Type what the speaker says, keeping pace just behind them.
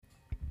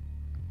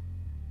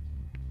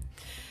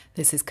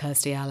This is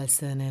Kirsty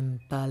Allison in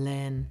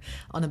Berlin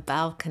on a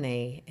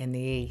balcony in the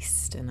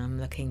east, and I'm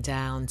looking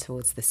down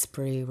towards the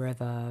Spree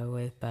River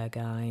with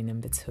Berghain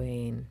in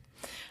between.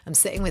 I'm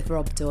sitting with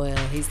Rob Doyle.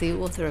 He's the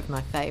author of my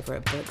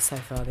favourite book so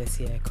far this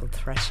year called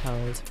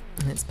Threshold,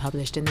 and it's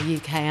published in the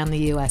UK and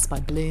the US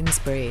by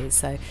Bloomsbury.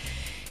 So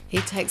he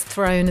takes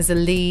throne as a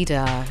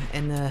leader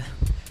in the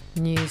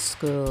new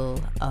school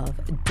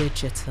of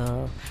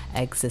digital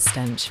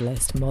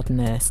existentialist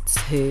modernists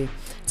who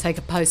take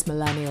a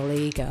post-millennial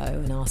ego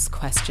and ask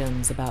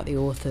questions about the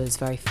author's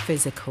very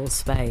physical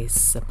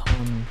space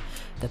upon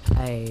the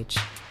page.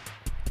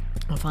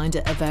 I find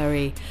it a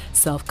very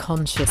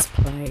self-conscious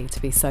play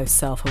to be so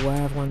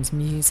self-aware of one's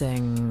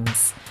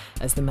musings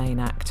as the main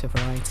act of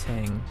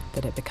writing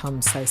that it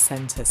becomes so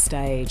centre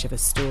stage of a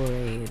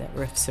story that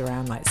riffs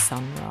around like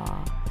Sun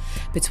Ra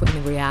between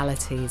the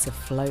realities of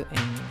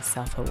floating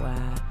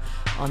self-aware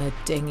on a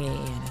dinghy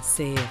in a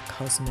sea of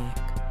cosmic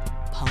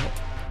pulp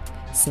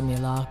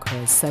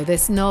simulacras. So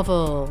this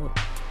novel,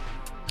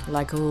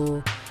 like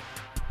all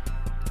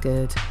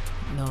good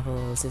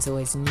novels, is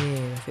always new.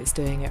 If it's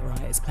doing it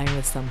right, it's playing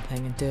with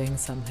something and doing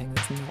something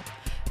that's not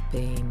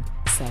been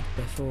said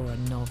before. A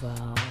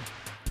novel.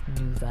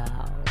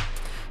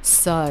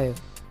 So,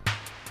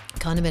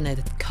 kind of in a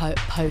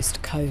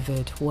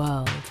post-COVID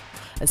world,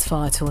 as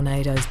fire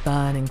tornadoes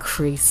burn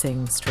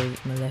increasing street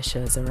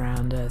militias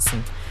around us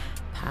and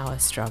power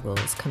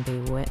struggles can be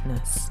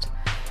witnessed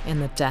in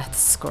the death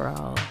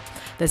scroll.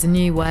 There's a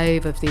new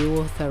wave of the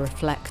author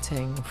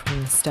reflecting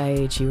from the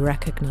stage you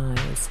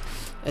recognise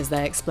as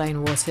they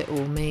explain what it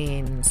all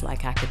means,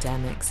 like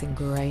academics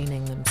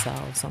ingraining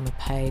themselves on the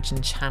page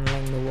and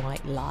channeling the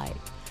white light,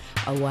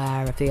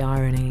 aware of the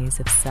ironies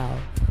of self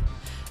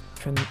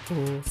from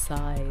all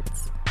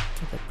sides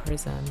of the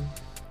prism.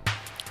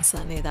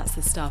 Certainly that's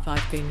the stuff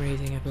I've been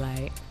reading of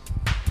late,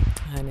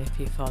 and if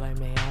you follow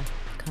me, I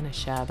kind of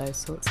share those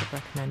sorts of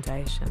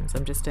recommendations.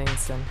 I'm just doing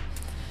some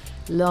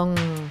long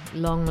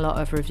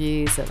lot of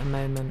reviews at the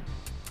moment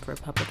for a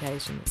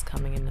publication that's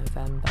coming in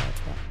November,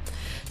 but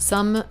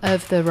some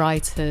of the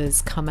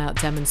writers come out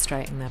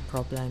demonstrating their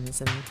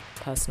problems and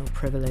personal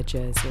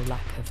privileges or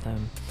lack of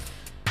them.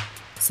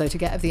 So to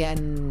get at the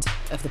end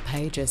of the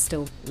pages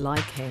still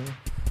liking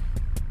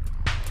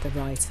the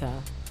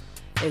writer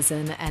is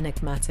an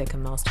enigmatic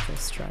and masterful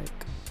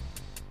stroke.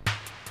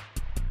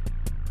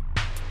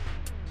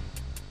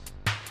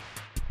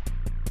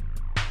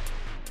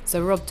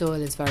 So Rob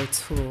Doyle is very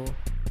tall.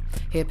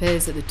 He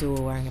appears at the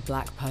door wearing a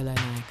black polo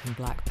neck and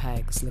black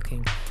pegs,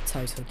 looking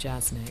total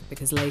jazznik,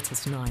 because later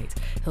tonight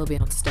he'll be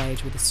on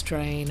stage with a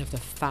strain of the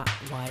Fat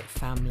White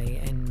Family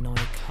in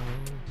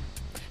Neukölln,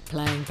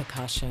 playing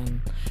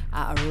percussion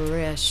at a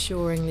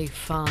reassuringly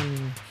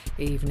fun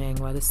evening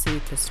where the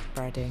super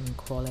spreading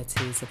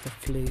qualities of the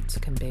flute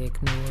can be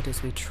ignored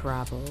as we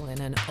travel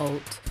in an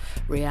alt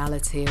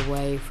reality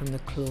away from the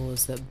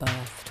claws that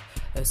birthed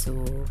us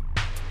all.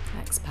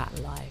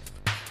 Expat life,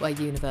 where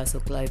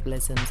universal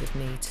globalisms of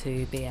Me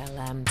Too,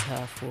 BLM,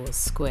 turf wars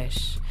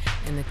squish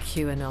in the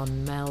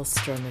QAnon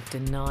maelstrom of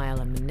denial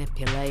and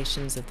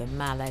manipulations of the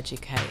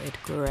mal-educated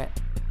grip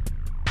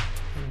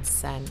and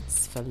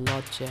sense for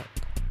logic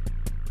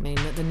mean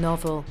that the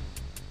novel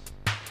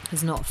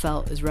has not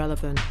felt as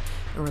relevant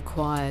and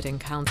required in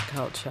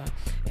counterculture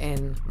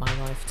in my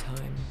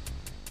lifetime.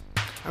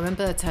 I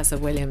remember Tessa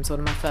Williams, one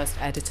of my first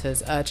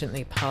editors,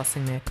 urgently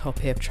passing me a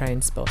copy of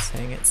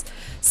Trainspotting, its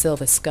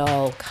Silver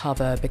Skull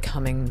cover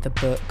becoming the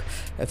book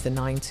of the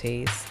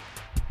 90s.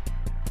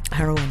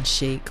 Heroin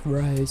chic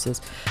rose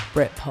as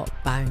Britpop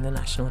banged the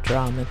national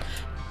drum, and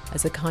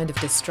as a kind of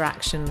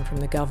distraction from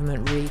the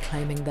government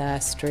reclaiming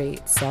their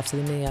streets after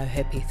the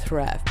neo-hippie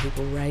threat of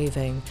people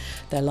raving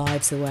their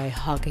lives away,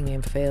 hugging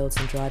in fields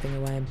and driving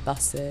away in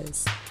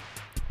buses,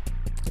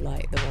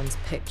 like the ones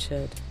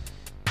pictured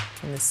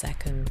in the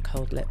second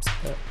Cold Lips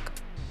book,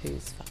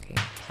 Whose Fucking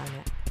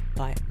Planet,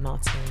 by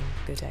Martin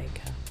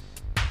Goodacre.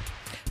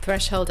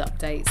 Threshold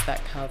updates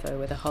that cover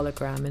with a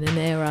hologram in an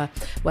era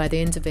where the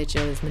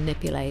individual is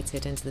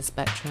manipulated into the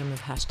spectrum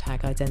of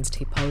hashtag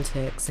identity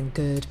politics, and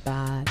good,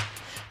 bad,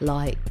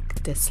 like,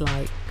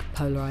 dislike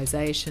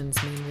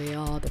polarizations mean we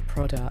are the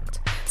product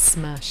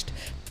smashed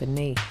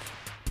beneath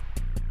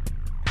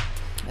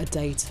a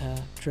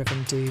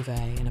data-driven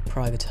duvet in a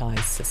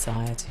privatised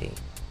society.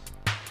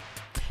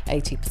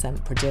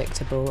 80%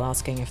 predictable,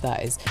 asking if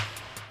that is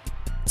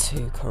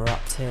too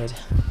corrupted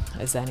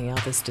as any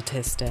other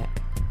statistic.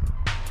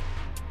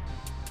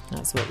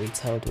 That's what we're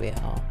told we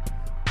are.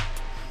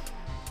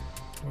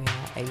 We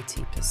are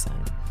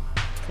 80%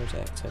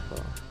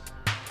 predictable.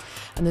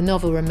 And the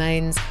novel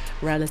remains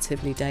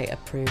relatively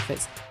data-proof.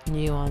 Its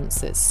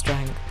nuance, its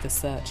strength, the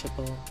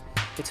searchable.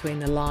 Between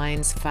the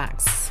lines,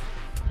 facts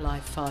lie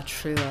far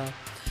truer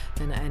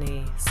than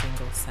any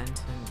single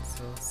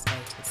sentence or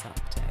status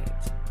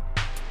update.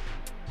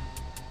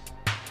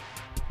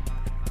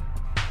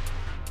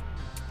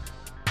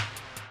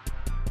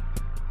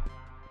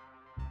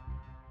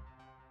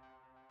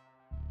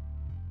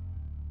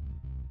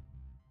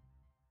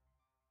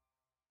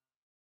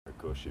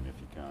 Percussion if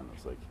you can.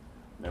 It's like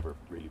never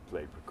really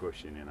played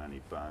percussion in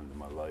any band in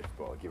my life,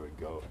 but I'll give it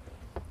a go.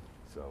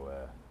 So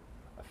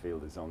I feel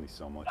there's only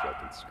so much I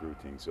can screw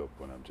things up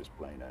when I'm just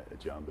playing a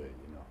djembe,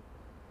 you know.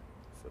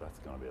 So that's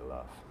going to be a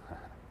laugh.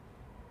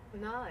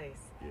 Nice.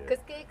 Yeah.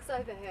 Because gigs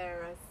over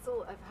here are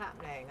sort of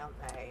happening,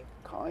 aren't they?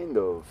 Kind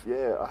of,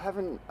 yeah. I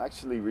haven't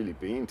actually really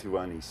been to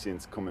any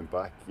since coming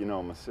back. You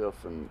know,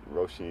 myself and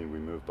Roisin, we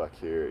moved back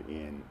here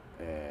in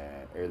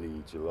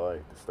early July,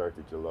 the start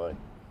of July.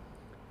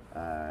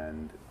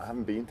 And I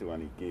haven't been to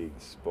any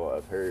gigs, but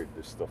I've heard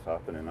there's stuff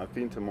happening. I've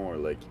been to more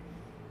like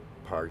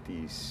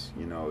parties,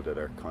 you know, that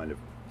are kind of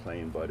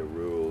playing by the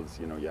rules.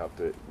 You know, you have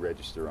to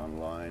register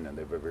online and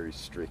they have a very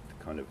strict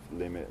kind of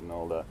limit and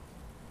all that.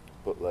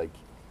 But like,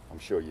 I'm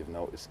sure you've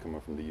noticed coming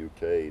from the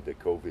UK, the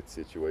COVID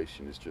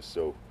situation is just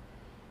so,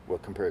 well,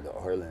 compared to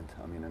Ireland.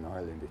 I mean, in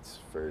Ireland it's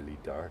fairly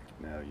dark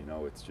now, you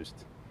know,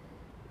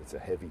 it's a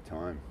heavy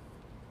time.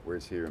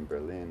 Whereas here in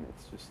Berlin,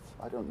 it's just,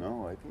 I don't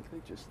know, I think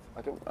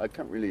I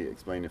can't really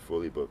explain it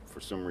fully, but for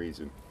some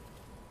reason,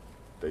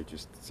 they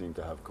just seem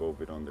to have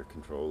COVID under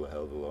control a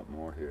hell of a lot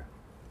more here.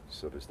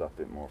 So there's that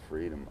bit more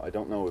freedom. I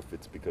don't know if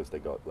it's because they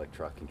got like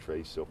track and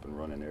trace up and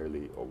running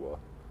early or what.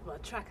 Well,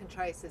 track and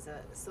trace is a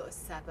sort of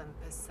 7%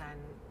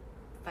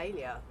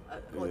 failure.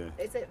 Or Yeah.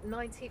 is it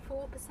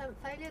 94%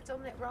 failure?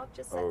 Dominic Raab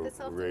just said Oh, this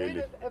afternoon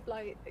really? of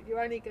like,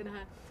 you're only going to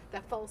have,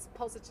 they're false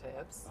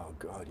positives Oh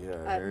God,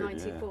 yeah, I at heard,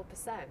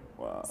 94%.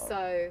 Wow.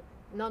 So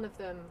none of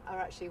them are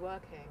actually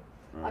working.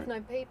 Right. I've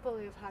known people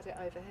who've had it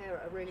over here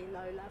at a really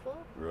low level,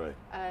 Right,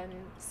 and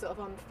sort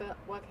of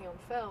working on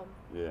film,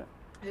 yeah,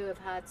 who have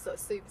had sort of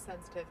super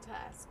sensitive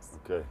tests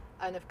okay,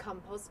 and have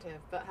come positive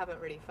but haven't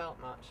really felt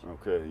much.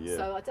 okay, yeah.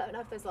 So I don't know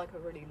if there's like a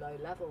really low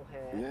level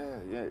here,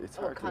 Yeah, it's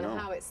or hard to kind know. of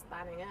how it's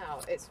spanning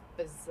out. It's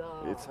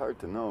bizarre. It's hard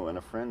to know. And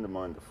a friend of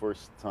mine, the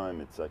first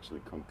time it's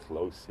actually come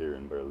close here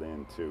in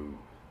Berlin to,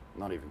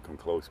 not even come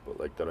close, but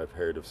like that I've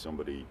heard of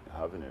somebody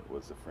having it,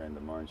 was a friend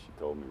of mine. She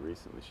told me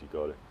recently she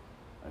got it,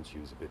 and she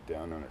was a bit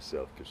down on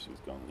herself because she was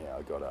going, yeah,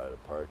 I got out at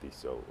a party,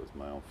 so it was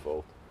my own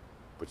fault.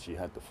 But she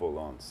had the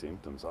full-on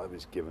symptoms. I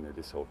was giving her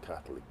this whole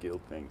Catholic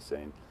guilt thing,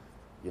 saying,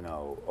 you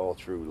know, all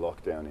through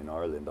lockdown in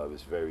Ireland, I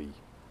was very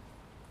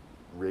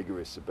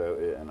rigorous about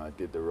it, and I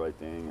did the right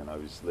thing, and I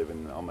was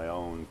living on my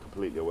own,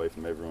 completely away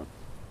from everyone.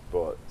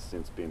 But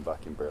since being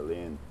back in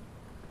Berlin,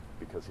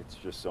 because it's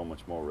just so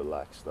much more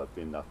relaxed, I've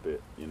been that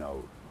bit, you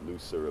know,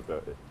 looser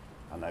about it.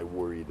 And I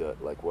worry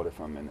that, like, what if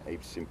I'm an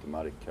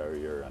asymptomatic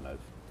carrier and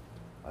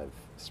I've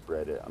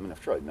spread it? I mean,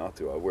 I've tried not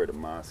to. I wear the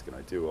mask and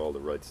I do all the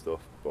right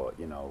stuff, but,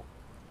 you know,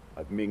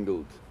 I've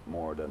mingled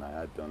more than I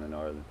had done in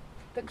Ireland.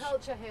 The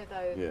culture here,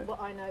 though, Yeah. what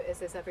I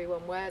notice is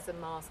everyone wears a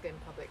mask in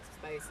public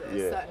spaces.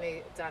 Yeah.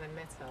 Certainly down in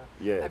Mitta,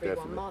 Yeah, everyone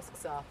definitely.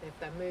 masks up if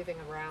they're moving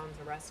around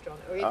a restaurant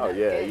or even Oh, at a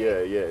yeah, gig,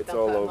 yeah, it's they'll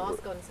all put a over.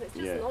 mask on. So it's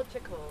just Yeah.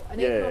 logical.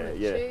 And Yeah, even on the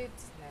yeah.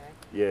 tubes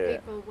here, Yeah,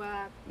 people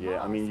wear yeah.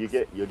 masks. I mean, you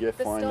get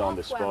The fined on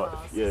the staff wear spot.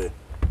 masks. Yeah.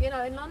 You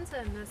know, in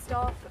London, the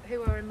staff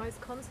who are in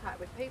most contact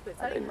with people,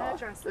 it's Are only they not?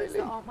 hairdressers Really?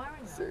 that aren't wearing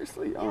them.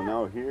 Seriously? Oh Yeah.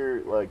 no,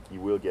 here, like, you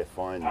will get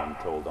fined, I'm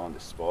told, on the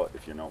spot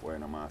if you're not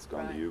wearing a mask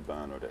on Right. the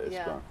U-Bahn or the Yeah.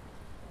 S-Bahn.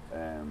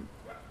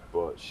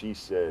 But she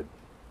said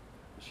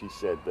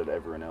that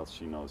everyone else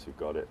she knows who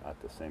got it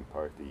at the same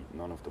party,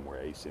 none of them were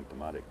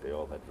asymptomatic. They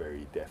all had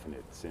very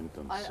definite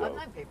symptoms. I've So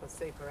known people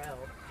super ill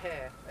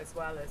here as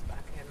well as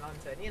back in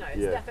London. You know, it's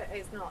Yeah.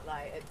 it's not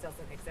like it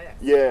doesn't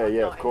exist. yeah, I'm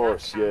yeah, not of in that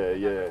course, camp yeah,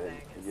 and yeah,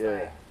 everything. It's yeah.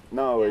 like-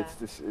 No, yeah. it's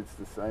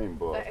the same,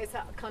 But but it's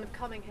that kind of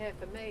coming here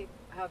for me,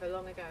 however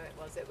long ago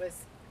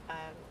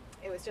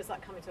it was just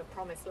like coming to a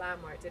promised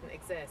land where it didn't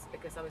exist,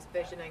 because I was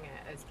visioning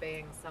it as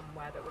being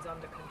somewhere that was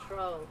under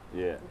control,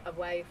 yeah,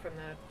 away from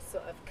the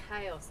sort of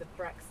chaos of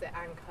Brexit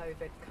and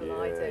COVID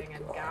colliding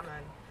and God.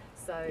 gammon.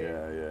 So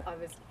yeah. I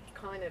was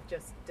kind of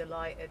just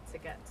delighted to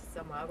get to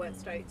somewhere. I went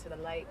straight to the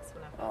lakes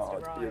when I Oh, first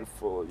it's arrived.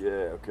 beautiful.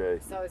 Yeah, okay.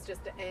 So I was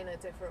just in a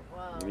different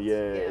world. Yeah,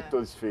 it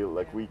does feel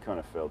like Yeah. we kind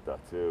of felt that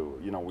too.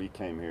 You know, we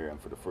came here and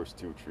for the first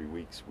 2 or 3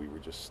 weeks we were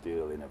just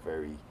still in a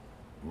very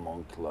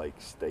monk-like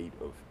state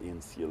of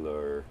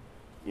insular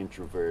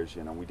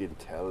introversion, and we didn't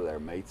tell our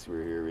mates we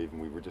were here even.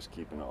 We were just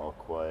keeping it all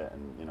quiet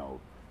and, you know,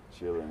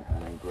 chilling,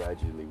 and then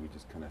gradually we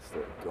just kind of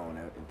started going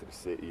out into the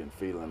city and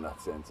feeling that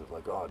sense of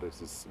like, oh, there's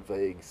this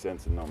vague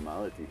sense of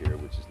normality here,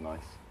 which is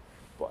nice.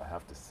 But I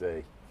have to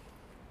say,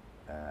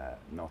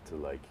 not to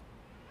like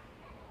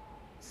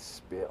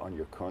spit on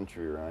your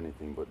country or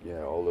anything, but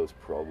yeah, all those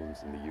problems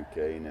in the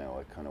UK now,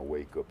 I kind of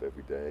wake up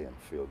every day and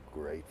feel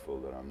grateful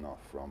that I'm not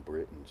from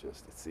Britain.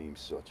 Just, it seems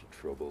such a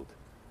troubled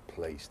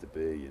place to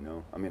be, you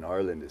know. I mean,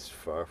 Ireland is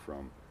far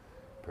from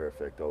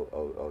perfect.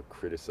 I'll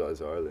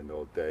criticize Ireland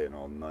all day and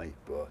all night,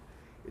 but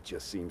it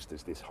just seems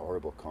there's this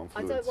horrible I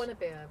confluence. don't want to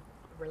be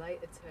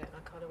related to it, and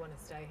I kind of want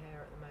to stay here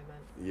at the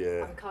moment.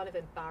 Yeah. I'm kind of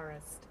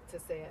embarrassed to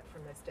see it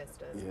from this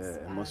distance.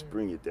 Yeah, it must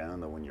bring you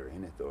down though when you're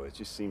in it though. It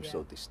just seems Yeah.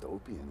 so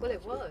dystopian. Well, like,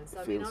 it was. It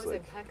I mean, I feels was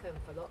in like, Peckham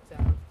for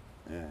lockdown,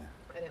 yeah.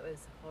 and it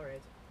was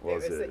horrid.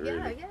 Was it Yeah,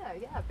 really?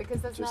 yeah.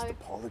 Because there's Just no, the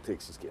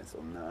politics is getting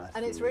so nasty.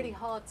 and it's really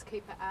hard to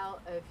keep it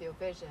out of your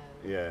vision.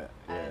 Yeah,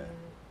 yeah.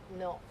 And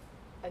not,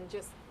 and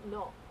just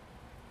not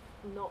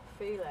not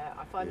feel it.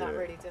 I find that Yeah.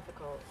 really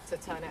difficult to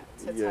turn it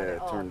Yeah,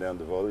 off. turn down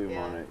the volume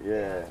Yeah, on it.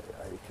 yeah. Yeah,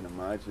 I can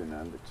imagine,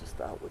 and it just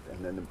that with,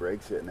 and then the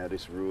Brexit, now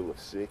this rule of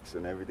 6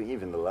 and everything.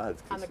 Even the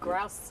lads. 'Cause And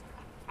the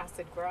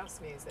acid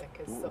grouse music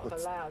is sort of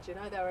What's- allowed. You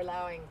know, they're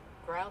allowing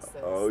grouses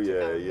Oh to yeah,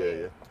 go yeah,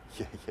 mute.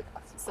 yeah, yeah,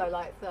 yeah. So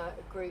like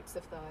groups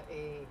of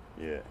 30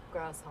 Yeah,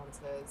 grouse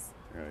hunters,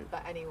 right.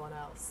 but anyone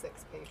else,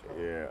 6 people.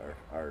 Yeah,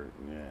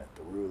 yeah,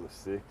 the rule of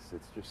 6.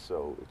 It's just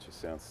so. It just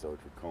sounds so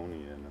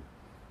draconian, and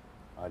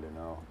I don't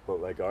know.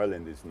 But like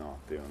Ireland is not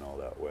doing all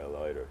that well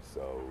either.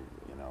 So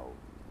you know.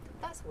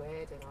 That's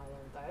weird in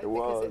Ireland though, It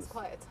because was. it's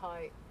quite a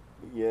tight.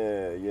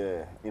 Yeah,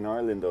 yeah. In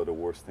Ireland, though, the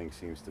worst thing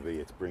seems to be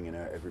it's bringing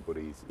out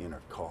everybody's inner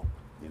cop,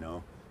 you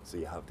know? So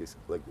you have this,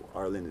 like,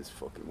 Ireland is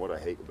fucking, what I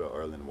hate about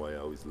Ireland, why I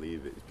always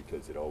leave it, is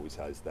because it always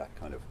has that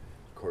kind of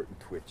curtain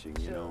twitching,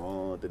 you know?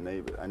 Sure. Oh, the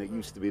neighbour. And it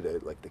used to be the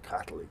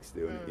Catholics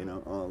doing it, you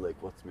know? Oh, like,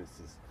 what's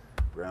Mrs.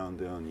 Brown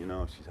doing? You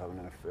know, she's having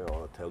an affair,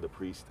 oh, I'll tell the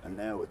priest. And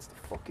now it's the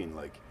fucking,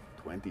 like,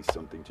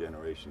 20-something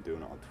generation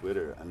doing it on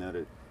Twitter. And now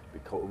that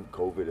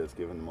COVID has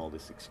given them all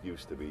this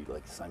excuse to be,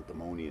 like,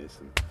 sanctimonious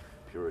and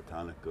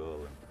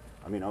puritanical, and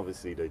I mean,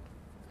 obviously, a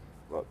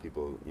lot of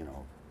people, you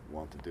know,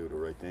 want to do the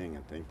right thing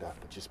and think that,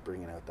 but just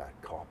bringing out that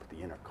cop, the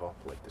inner cop,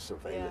 like the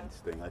surveillance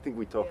thing. I think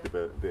we talked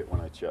about it a bit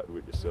when I chatted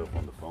with yourself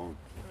on the phone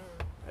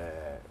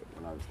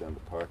when I was down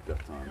the park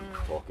that time,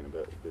 talking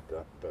about a bit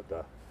that.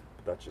 But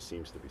that just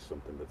seems to be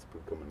something that's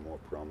becoming more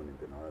prominent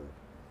in Ireland,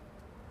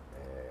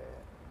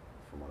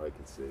 from what I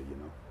can see, you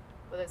know.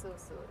 Well, there's all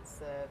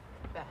sorts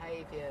of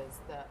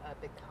behaviours that are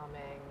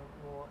becoming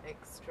more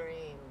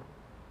extreme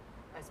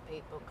as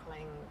people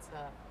cling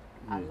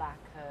to a lack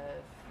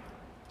of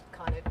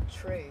kind of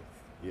truth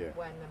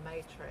when the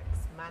matrix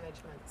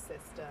management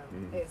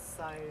system is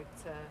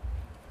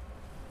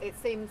it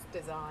seems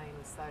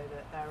designed so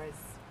that there is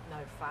no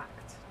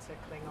fact to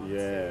cling on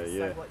to.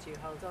 So what do you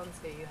hold on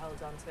to? You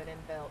hold on to an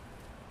inbuilt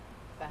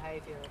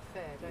behaviour of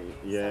fear, don't you?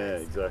 Yeah,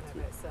 so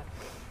exactly. Kind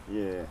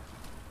of,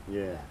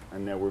 Yeah.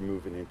 And now we're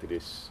moving into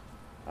this,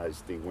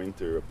 as the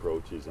winter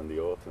approaches and the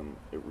autumn,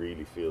 it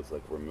really feels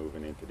like we're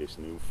moving into this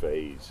new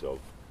phase of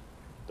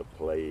the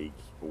plague,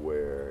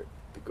 where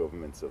the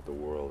governments of the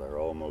world are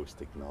almost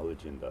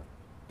acknowledging that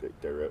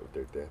they're out of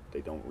their depth.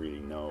 They don't really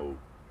know,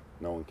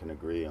 no one can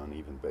agree on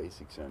even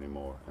basics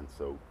anymore, and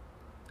so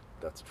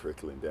that's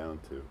trickling down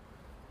to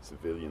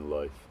civilian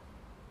life,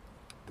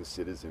 the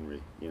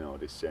citizenry, you know,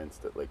 this sense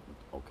that, like,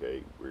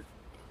 okay, we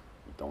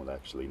don't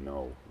actually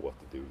know what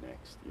to do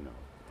next, you know,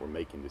 we're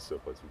making this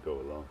up as we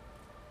go along.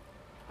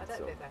 I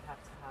don't think they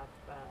have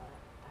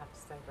to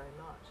say very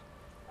much.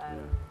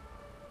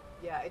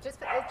 It just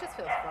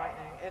feels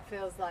frightening. It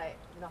feels like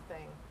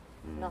nothing.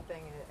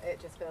 It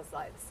just feels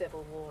like the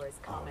civil war is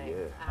coming.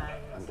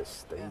 And the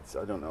States.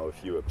 I don't know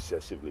if you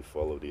obsessively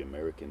follow the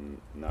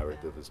American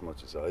narrative as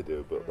much as I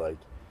do, but like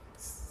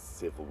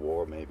civil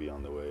war may be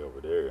on the way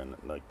over there, and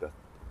like that.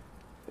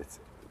 It's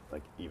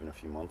like even a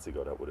few months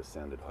ago that would have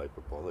sounded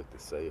hyperbolic to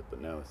say it,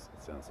 but now it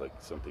sounds like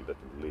something that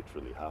can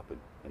literally happen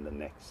in the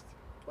next.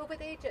 Well,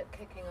 with Egypt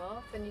kicking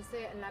off, and you see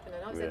it in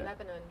Lebanon. I was in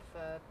Lebanon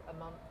for a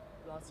month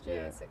last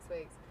year, 6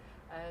 weeks,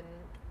 and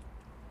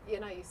you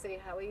know, you see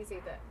how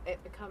easy that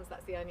it becomes.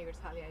 That's the only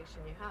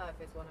retaliation you have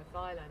is one of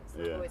violence.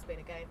 I've always been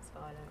against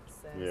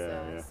violence as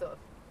a sort of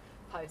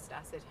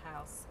post-acid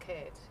house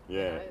kid.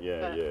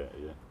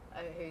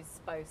 Who's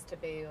supposed to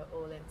be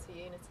all into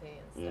unity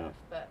and stuff,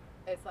 but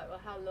it's like, well,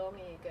 how long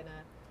are you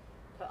gonna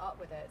put up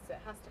with it? So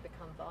it has to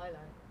become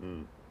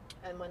violent,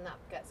 and when that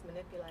gets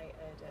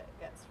manipulated, it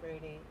gets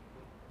really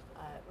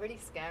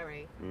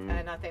scary.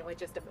 And I think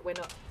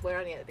we're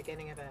only at the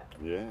beginning of it.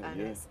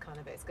 It's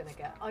going to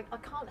get. I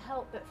can't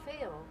help but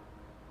feel.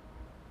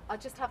 I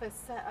just have a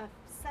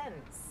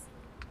sense,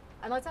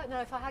 and I don't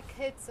know if I had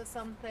kids or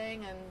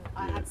something, and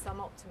I had some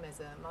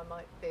optimism, I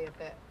might be a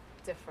bit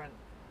different.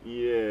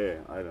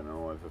 Yeah, I don't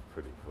know. I have a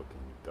pretty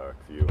fucking dark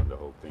view on the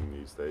whole thing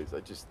these days. I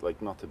just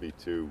like not to be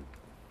too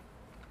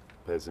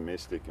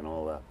pessimistic and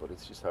all that, but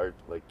it's just hard.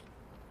 Like,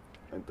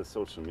 and the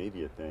social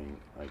media thing,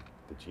 like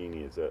the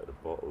genie is out of the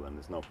bottle and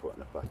there's no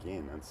putting it back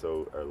in, and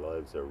so our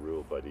lives are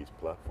ruled by these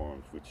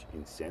platforms which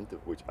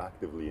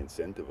actively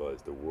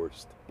incentivize the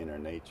worst in our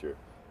nature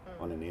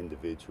on an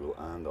individual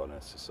and on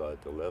a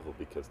societal level,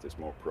 because there's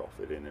more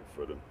profit in it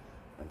for them,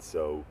 and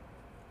so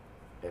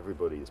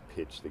everybody is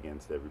pitched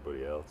against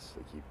everybody else.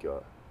 Like, you've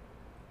got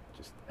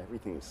just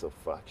everything is so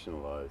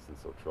factionalized and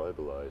so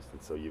tribalized,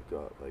 and so you've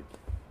got, like,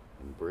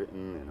 in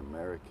Britain, in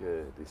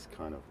America, this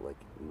kind of like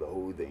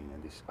loathing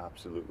and this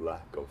absolute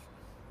lack of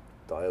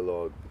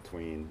dialogue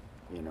between,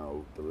 you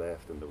know, the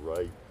left and the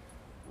right.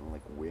 You know,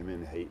 like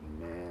women hating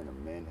men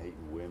and men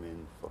hating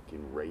women,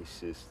 fucking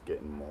racist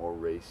getting more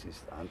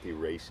racist,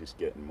 anti-racist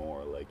getting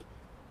more like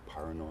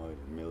paranoid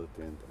and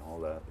militant and all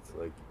that. It's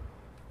like,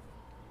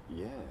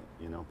 yeah,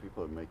 you know,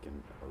 people are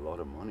making a lot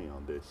of money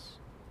on this,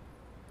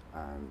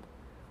 and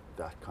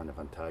that kind of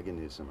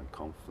antagonism and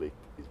conflict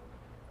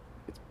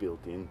it's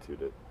built into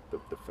the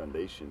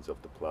foundations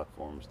of the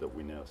platforms that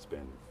we now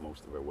spend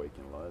most of our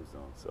waking lives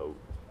on. So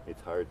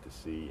it's hard to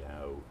see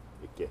how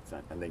it gets,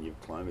 and then you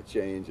have climate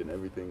change and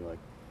everything. Like,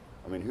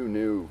 I mean, who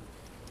knew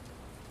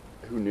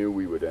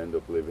we would end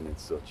up living in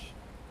such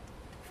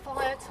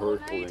Fire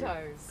hurtling-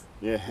 tornadoes.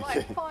 Yeah,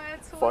 Like fire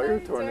fire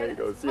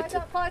tornadoes.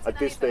 tornadoes. Fire At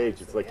this stage,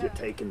 tornadoes, it's like yeah. you're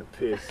taking the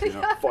piss. You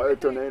know, fire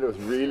tornadoes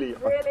really.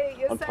 Really?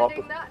 You're on top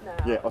sending of that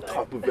now? yeah, on Like-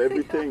 top of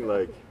everything,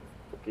 like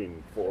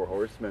fucking four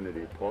horsemen of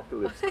the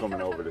apocalypse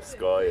coming over the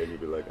sky, and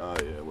you'd be like, oh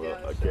yeah, well, Yeah,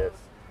 I sure. guess.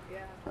 Yeah.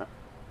 Huh?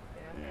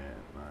 Yeah.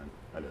 Yeah, man,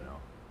 I don't know.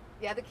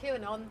 Yeah, the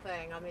QAnon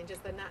thing, I mean,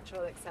 just the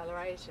natural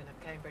acceleration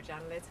of Cambridge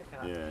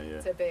Analytica Yeah,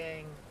 yeah. to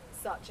being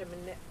such a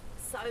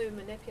so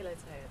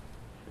manipulative.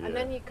 Yeah. And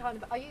then you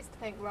kind of, I used to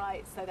think,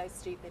 right, so those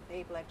stupid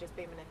people have just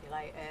been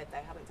manipulated,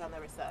 they haven't done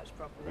their research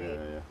properly. Yeah,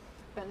 yeah.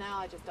 But now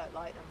I just don't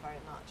like them very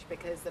much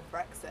because of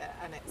Brexit,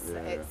 and it's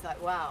Yeah.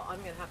 like, wow,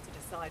 I'm going to have to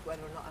decide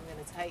whether or not I'm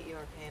going to take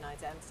European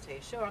identity.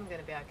 Sure, I'm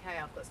going to be okay.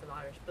 I've got some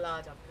Irish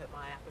blood. I've put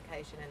my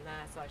application in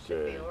there, so I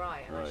should be Yeah, all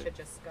right, and I right. should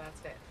just skirt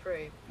it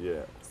through.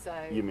 Yeah. So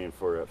You mean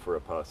for a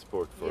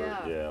passport? For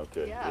yeah,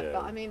 okay. yeah.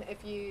 But I mean,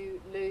 if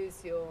you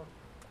lose your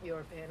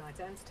European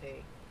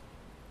identity,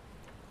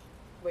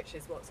 which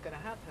is what's going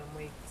to happen,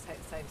 we take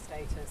the same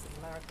status as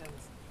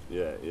Americans.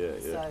 yeah, yeah,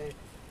 yeah, So,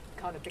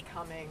 kind of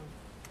becoming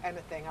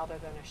anything other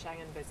than a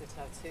Schengen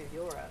visitor to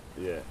Europe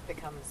yeah,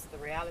 becomes the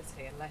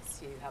reality unless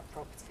you have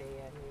property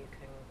and you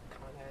can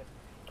kind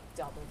of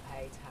double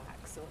pay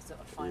tax or sort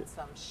of find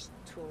Yeah. some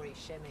Tory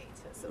shimmy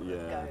to sort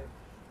Yeah. of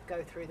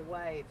go through the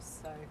waves.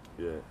 So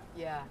yeah,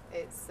 yeah,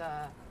 it's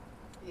I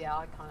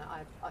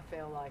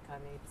feel like I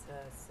need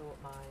to sort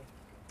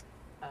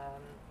my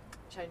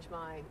change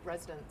my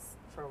residence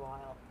for a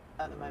while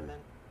at the Right.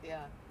 moment.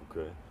 Yeah.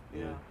 okay,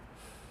 yeah,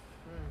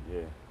 Mm. yeah,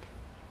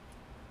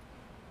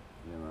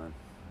 yeah, man.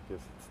 I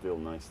guess it's still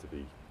nice to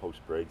be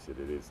post-Brexit.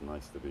 It is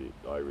nice to be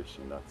Irish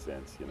in that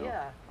sense, you know.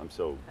 Yeah. I'm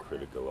so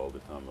critical all the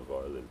time of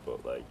Ireland,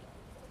 but like,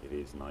 it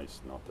is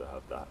nice not to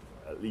have that.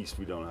 At least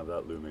we don't have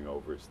that looming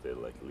over us still,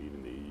 like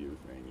leaving the EU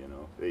thing, you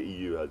know. The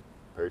EU has,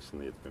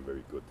 personally, it's been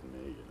very good to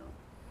me, you know.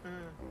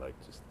 Mm. And like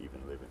just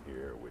even living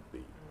here with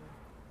the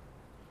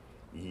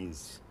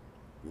ease,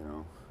 you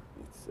know,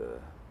 it's yeah,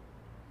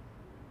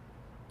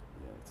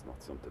 it's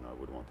not something I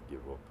would want to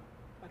give up.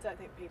 I don't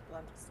think people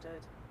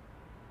understood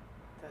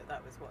that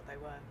that was what they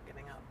were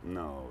giving up.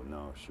 No,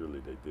 surely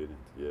they didn't.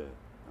 Yeah,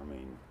 I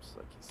mean, just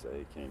like you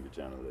say, Cambridge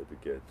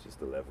Analytica,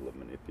 just a level of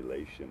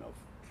manipulation of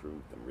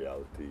truth and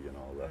reality and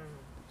all that.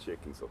 The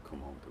chickens will come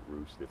home to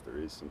roost if there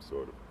is some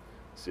sort of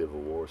civil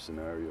war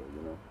scenario,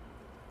 you know.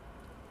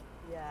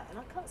 Yeah, and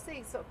I can't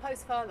see sort of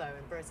post furlough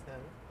in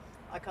Britain.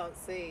 I can't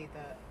see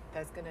that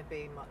there's going to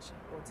be much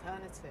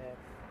alternative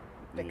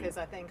because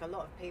I think a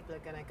lot of people are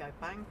going to go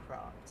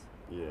bankrupt,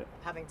 Yeah,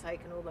 having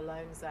taken all the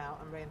loans out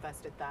and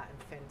reinvested that in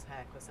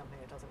fintech or something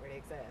that doesn't really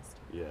exist.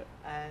 yeah,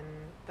 And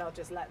they'll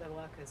just let their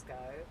workers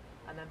go,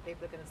 and then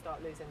people are going to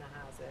start losing their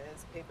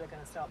houses. People are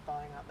going to start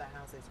buying up their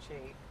houses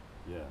cheap,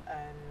 yeah,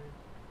 and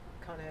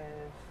kind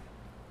of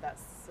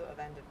that's sort of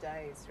end of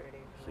days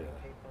really for many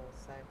Yeah. people.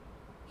 So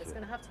it's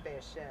Yeah. going to have to be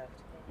a shift.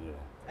 yeah.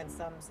 And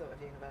some sort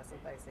of universal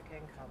basic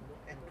income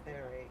in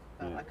theory,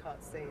 but Yeah. I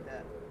can't see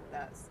that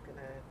that's going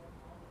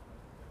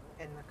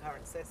to, in the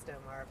current system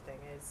where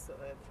everything is sort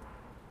of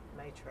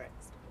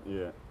matrixed,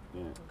 Yeah,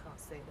 yeah. I can't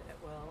see that it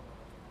will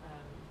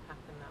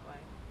happen that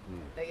way.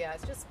 Mm. But yeah,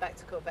 it's just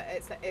spectacle, but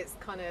it's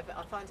kind of,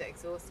 I find it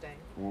exhausting,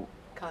 Mm.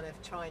 kind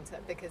of trying to,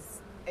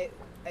 because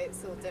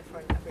it's all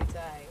different every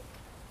day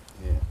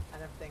Yeah.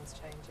 and everything's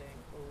changing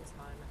all the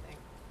time, I think.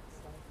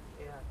 So,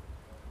 yeah.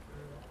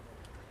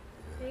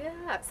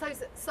 Yeah,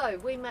 so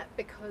we met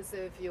because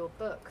of your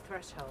book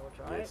Threshold,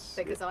 right? Yes,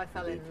 Because yeah, I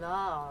fell indeed. in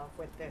love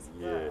with this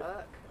Yeah.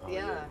 book. Oh,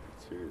 yeah.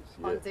 Cheers.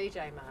 On Yeah.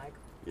 DJ Mag,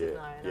 Yeah, didn't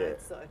I? And yeah. I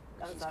sort of, I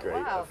Which was is like, great. I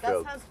wow, that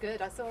felt- sounds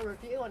good. I saw a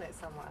review on it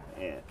somewhere.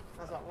 Yeah.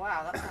 I was like,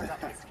 wow, that sounds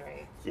up my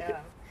street.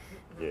 Yeah.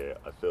 Yeah,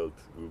 I felt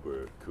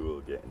uber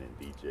cool getting in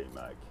DJ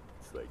Mag.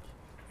 It's like,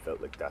 felt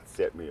like that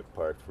set me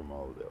apart from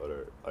all the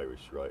other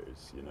Irish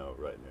writers, you know,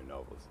 writing their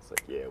novels. It's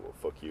like, yeah, well,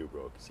 fuck you,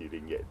 bro, because you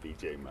didn't get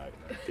DJ Mag.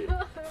 And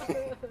I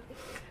did.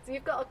 So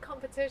you've got a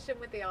competition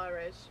with the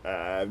Irish.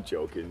 I'm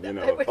joking, you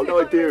know. With Oh, the no,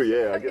 I do, Irish.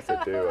 yeah, I guess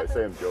I do. I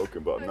say I'm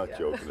joking, but I'm not Yeah.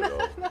 joking at all.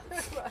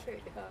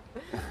 Right,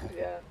 yeah.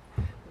 Yeah.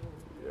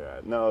 Yeah,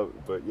 no,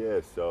 but yeah,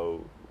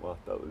 so,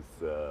 what, that was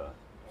a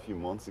few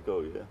months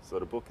ago, yeah. So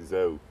the book is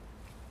out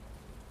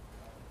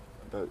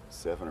about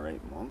 7 or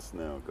 8 months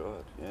now,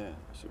 God, yeah.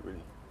 I should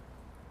really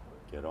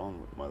get on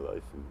with my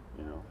life and,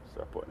 you know,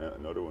 start putting out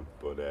another one.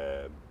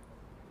 But,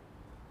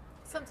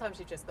 Sometimes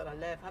you just got to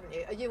live, haven't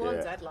you? Are you on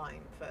Yeah.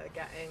 deadline for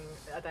getting,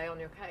 are they on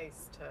your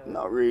case to...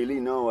 not really,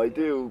 no. I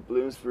do,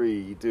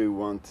 Bloomsbury do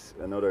want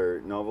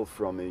another novel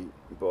from me,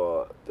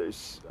 but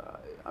there's,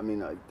 I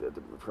mean,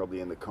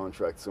 probably in the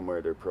contract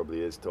somewhere there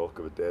probably is talk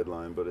of a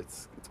deadline, but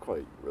it's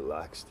quite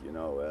relaxed, you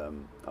know.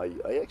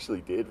 I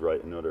actually did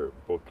write another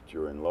book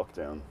during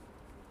lockdown,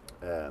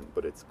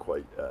 but it's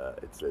quite,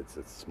 it's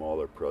a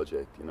smaller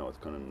project, you know. It's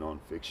kind of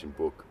non-fiction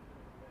book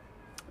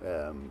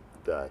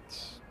that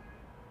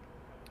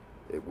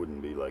it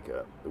wouldn't be like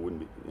it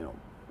wouldn't be, you know,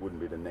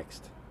 wouldn't be the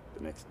next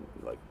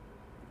like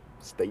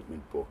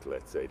statement book,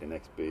 let's say, the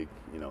next big,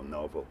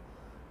 novel.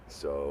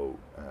 So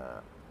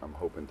I'm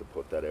hoping to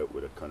put that out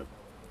with a kind of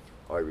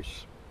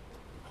Irish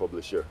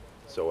publisher.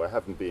 So I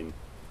haven't been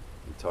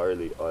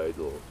entirely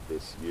idle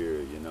this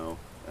year,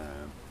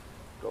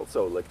 But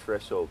also, like,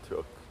 Threshold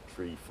took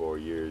 3-4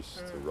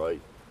 years to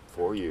write,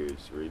 4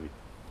 years really,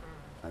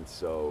 and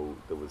so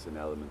there was an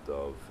element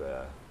of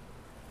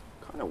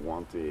kind of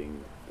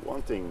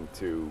wanting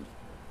to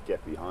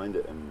get behind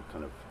it and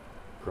kind of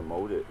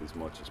promote it as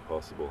much as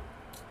possible.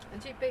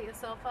 And do you beat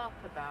yourself up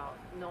about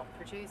not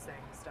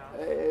producing stuff?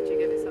 Do you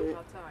give yourself a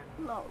hard time?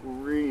 Not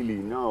really,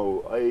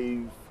 no.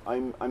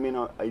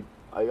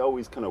 I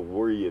always kind of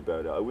worry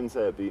about it. I wouldn't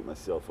say I beat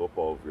myself up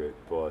over it,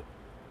 but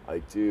I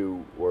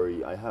do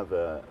worry. I have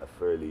a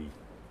fairly,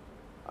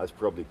 as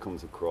probably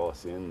comes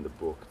across in the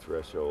book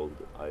Threshold,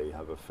 I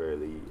have a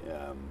fairly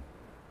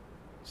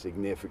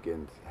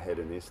significant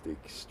hedonistic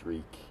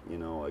streak.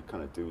 I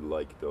kind of do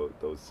like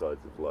those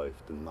sides of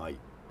life, the night,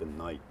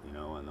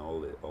 and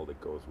all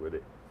that goes with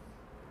it.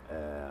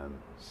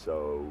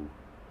 So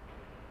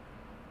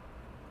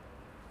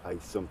I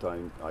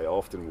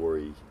often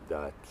worry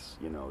that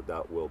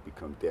that will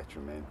become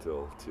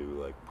detrimental to,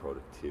 like,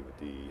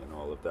 productivity and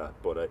all of that.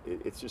 But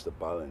it's just a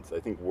balance. I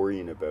think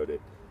worrying about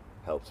it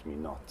helps me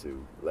not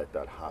to let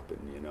that happen.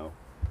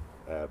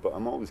 But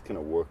I'm always kind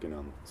of working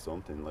on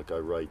something. Like, I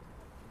write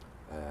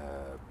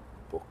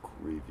book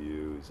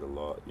reviews a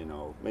lot.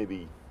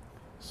 Maybe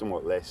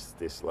somewhat less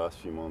this last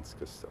few months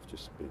because I've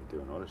just been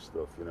doing other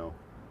stuff.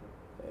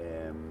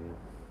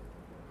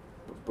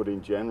 But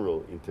in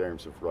general, in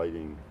terms of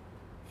writing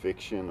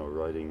fiction or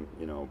writing,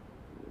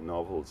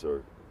 novels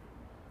or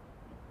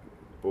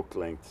book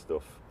length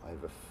stuff,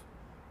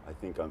 I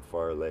think I'm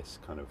far less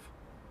kind of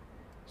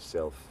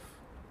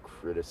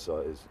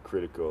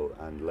critical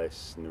and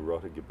less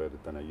neurotic about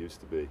it than I used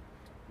to be.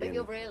 But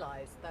you'll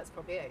realise that's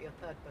probably it. Your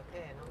third book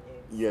in, aren't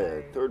you?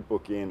 Yeah, third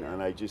book in,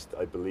 and I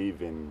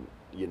believe in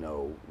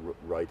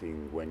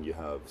writing when you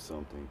have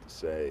something to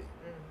say,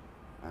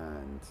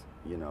 and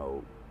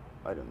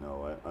I don't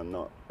know, I'm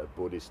not a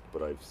Buddhist,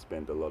 but I've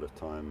spent a lot of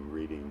time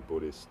reading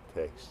Buddhist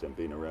texts and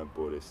being around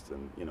Buddhists,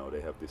 and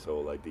they have this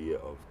whole idea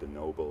of the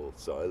noble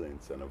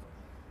silence, and of,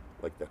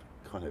 like, that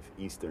kind of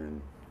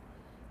Eastern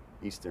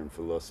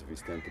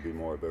philosophies tend to be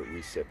more about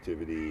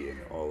receptivity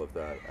and all of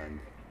that, and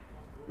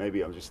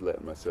maybe I'm just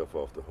letting myself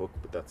off the hook,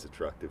 but that's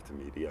attractive to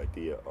me, the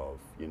idea of,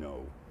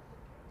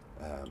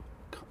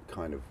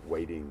 kind of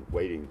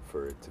waiting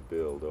for it to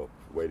build up,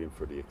 waiting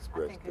for the need to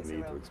express. I think it's a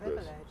real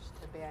privilege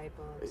to be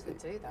able to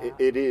do that.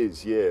 It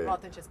is, yeah.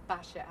 Rather than just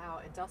bash it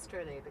out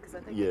industrially, because I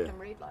think you can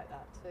read like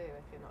that too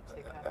if you're not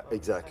too careful.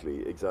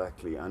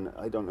 Exactly. And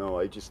I don't know,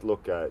 I just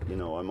look at, I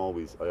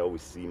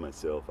always see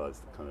myself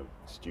as the kind of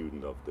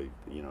student of the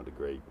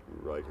great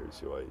writers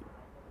who I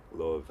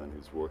love and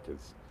whose work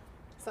has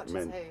Such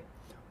as who?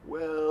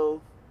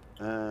 Well,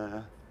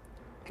 I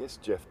guess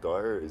Jeff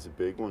Dyer is a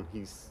big one.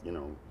 He's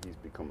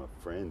become a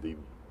friend.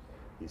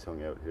 He's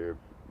hung out here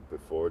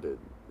before, the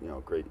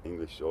great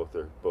English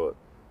author. But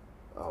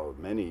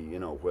many,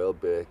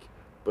 Welbeck.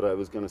 But I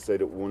was going to say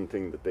that one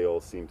thing that they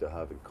all seem to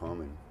have in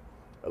common,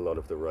 a lot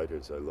of the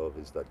writers I love,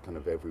 is that kind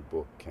of every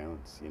book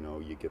counts.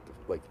 You get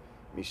like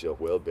Michel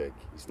Houellebecq.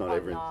 He's not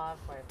every. Love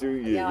Houellebecq. Do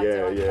you? Yeah, I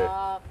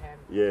love him.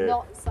 Yeah.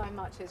 Not so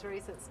much his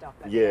recent stuff.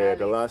 But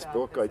the last stuff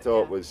book I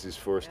thought was his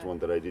first one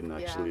that I didn't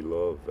actually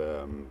love.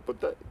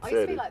 But that I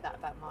used to be like that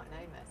about Martin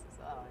Amis as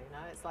well.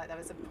 It's like there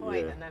was a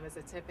point and there was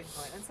a tipping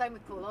point, and same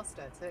with Paul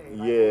Auster too.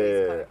 Like,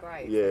 he's kind of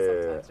great.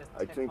 So just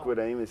I think with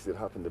Amis it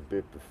happened a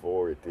bit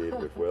before it did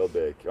with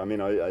Houellebecq. I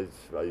mean, I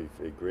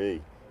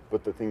agree.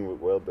 But the thing with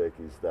Houellebecq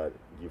is that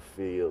you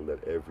feel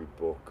that every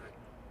book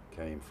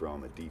came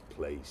from a deep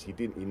place. He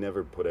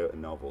never put out a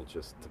novel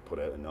just to put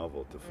out a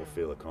novel to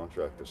fulfill a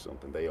contract or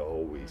something. They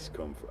always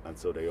come from, and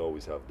so they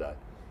always have that.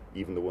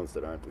 Even the ones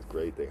that aren't as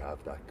great, they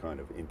have that kind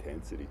of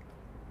intensity.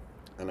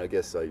 And I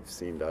guess I've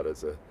seen that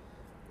as a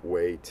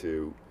way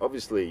to,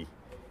 obviously,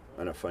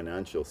 in a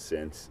financial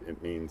sense,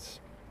 it means,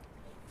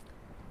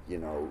 you're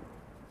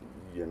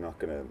not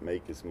going to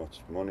make as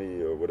much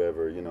money or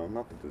whatever.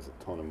 Not that there's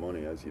a ton of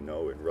money, as you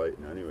know, in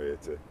writing anyway.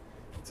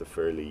 It's a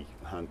fairly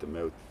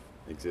hand-to-mouth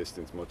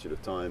existence much of the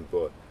time,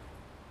 but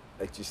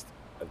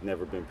I've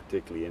never been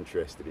particularly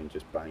interested in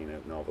just banging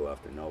out novel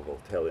after novel.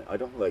 I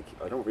don't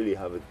really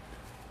have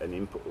an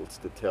impulse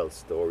to tell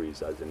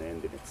stories as an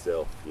end in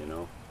itself.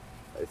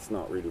 It's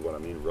not really what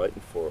I'm in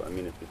writing for. I'm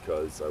in it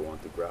because I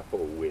want to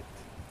grapple with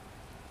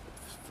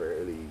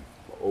fairly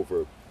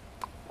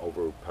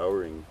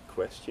overpowering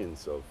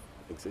questions of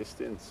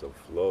existence, of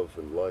love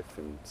and life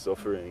and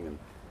suffering, and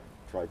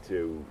try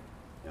to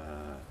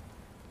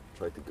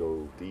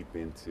go deep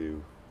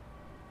into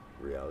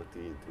reality,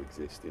 into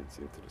existence,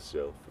 into the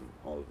self, and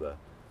all of that.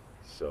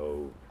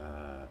 So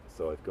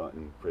I've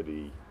gotten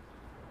I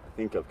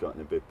think I've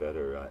gotten a bit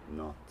better at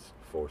not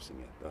forcing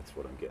it. That's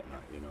what I'm getting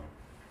at,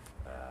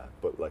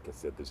 But like I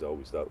said, there's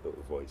always that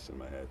little voice in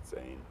my head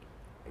saying,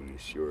 "Are you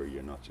sure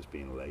you're not just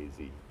being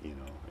lazy? Are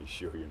you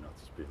sure you're not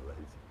just being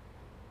lazy?"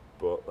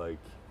 But like,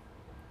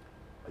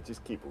 I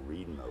just keep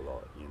reading a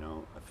lot, you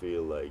know. I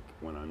feel like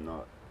when I'm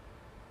not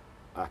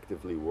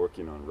actively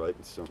working on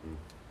writing something,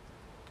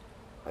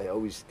 I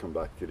always come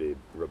back to the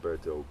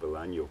Roberto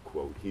Bolaño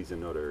quote. He's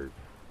another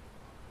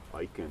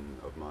icon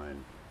of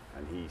mine,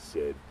 and he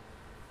said,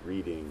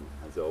 reading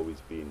has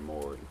always been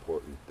more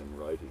important than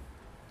writing,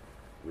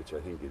 which I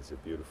think is a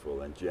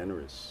beautiful and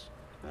generous.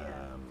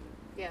 Yeah.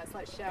 Yeah, it's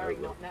like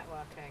sharing, not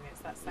outlook. networking.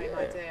 It's that same Yeah,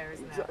 idea,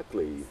 isn't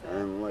exactly. it? So,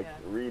 And like yeah.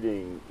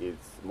 reading,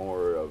 it's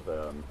more of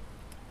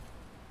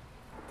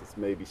it's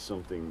maybe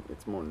something.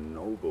 It's more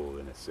noble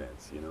in a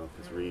sense, you know.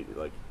 Because read,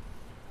 like,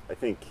 I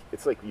think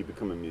it's like you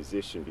become a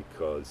musician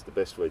because the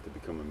best way to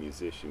become a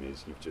musician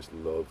is you've just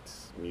loved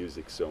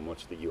music so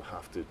much that you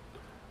have to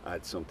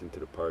add something to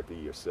the party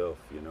yourself,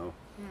 you know.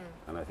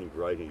 And I think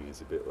writing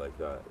is a bit like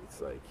that. It's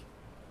like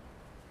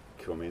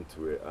come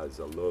into it as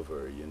a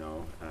lover, you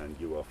know, and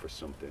you offer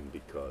something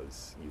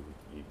because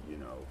you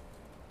know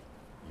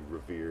you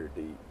revere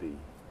you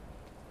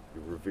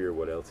revere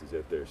what else is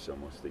out there so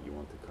much that you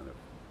want to kind of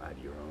add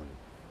your own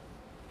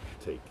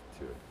take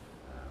to it.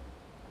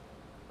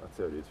 That's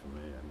how it is for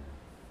me. I mean,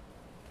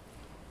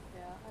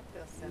 Yeah, I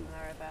feel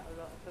similar about a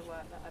lot of the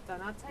work that I've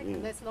done. I've taken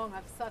Yeah. this long.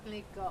 I've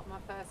suddenly got my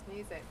first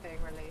music being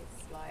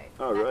released. Like,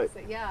 Oh, right.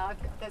 Yeah,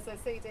 there's a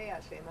CD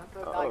actually in my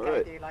book Oh, I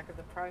right. gave you, like of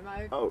the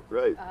promo. oh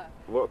right. Uh,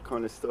 What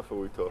kind of stuff are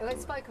we talking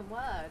It's about? spoken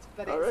word,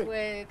 but Oh, it's right.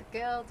 with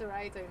Gil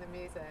DeRay doing the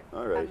music.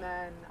 Oh, right. And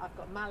then I've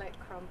got Malik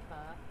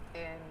Crumper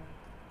in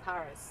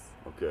Paris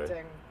Okay.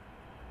 doing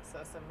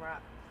sort of some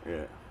rap.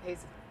 Yeah.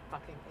 He's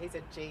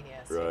a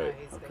genius. You know, Right.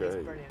 he's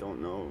Okay. brilliant. Don't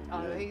know.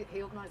 Oh, Yeah.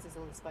 he organises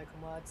all the spoken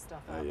word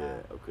stuff Oh, out yeah.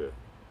 there. Okay.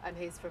 And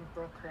he's from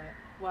Brooklyn.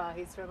 Well,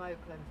 he's from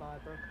Oakland via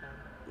Brooklyn.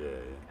 Yeah.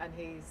 Yeah. And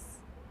he's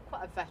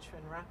quite a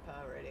veteran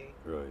rapper, really,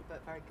 Right.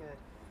 but very good.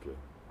 Okay.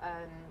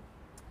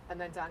 And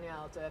then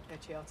Danielle de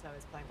Picciotto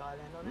is playing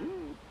violin on it.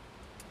 Mm.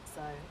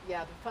 So,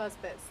 yeah, the first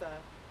bit's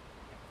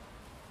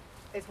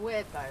it's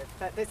weird though,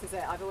 but this is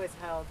it. I've always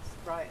held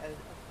writers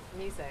of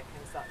music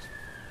in such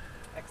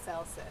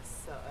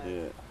excelsis, sort of.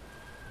 Yeah.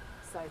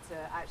 So to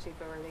actually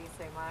be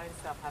releasing my own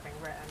stuff, having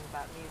written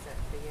about music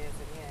for years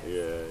and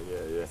years, Yeah.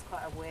 Yeah. Yeah. it's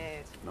quite a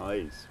weird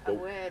Nice.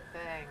 weird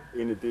thing.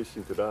 In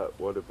addition to that,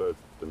 what about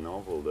the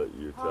novel that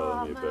you're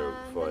telling me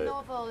about? Man, the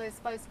novel is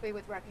supposed to be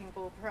with Wrecking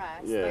Ball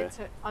Press. Yeah.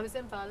 I was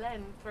in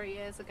Berlin 3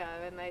 years ago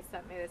and they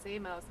sent me this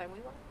email saying,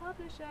 we want to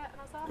publish it. And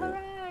I was like, Yeah.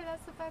 hooray,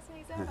 that's the best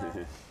news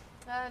ever.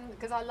 And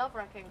because I love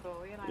Wrecking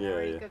Ball, you know, Yeah, they're a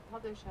really yeah. good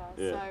publisher.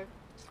 Yeah.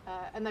 So,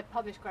 and they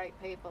publish great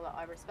people that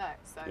I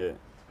respect. So,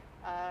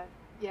 Yeah.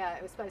 yeah,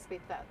 it was supposed to be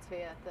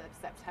 30th of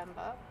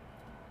September.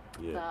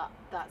 Yeah. But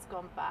that's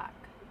gone back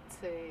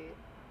to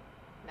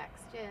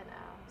next year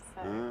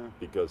now. So,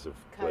 Because of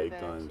plague COVID,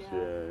 times. yeah.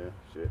 Yeah.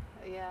 Shit.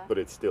 yeah. But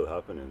it's still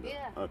happening. Though.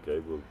 Yeah. Okay.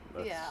 Well.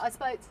 That's, Yeah, I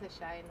spoke to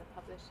Shane,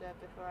 the publisher,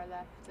 before I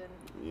left,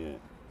 and Yeah.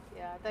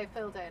 yeah, they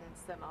filled in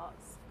some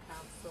arts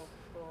council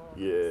forms.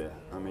 Yeah. and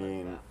I all of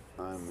mean, that.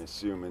 I'm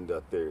assuming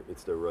that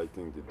it's the right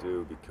thing to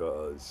do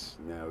because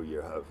now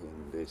you're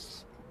having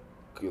this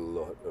good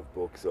lot of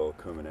books all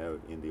coming out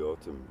in the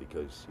autumn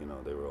because you know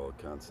they were all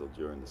cancelled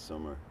during the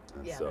summer,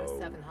 and yeah, so there's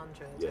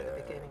 700 yeah, at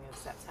the beginning of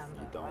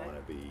September. you don't right?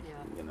 want to be,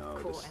 Yeah. you know,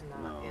 Caught this, in that,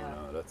 no, yeah.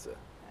 no, it's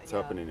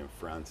Yeah. happening in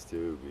France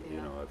too. You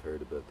Yeah. know, I've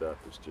heard about that.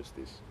 There's just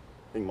this.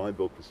 I think my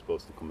book was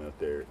supposed to come out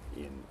there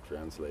in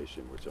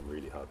translation, which I'm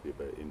really happy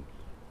about in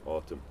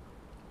autumn,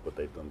 but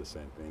they've done the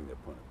same thing. They're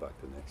putting it back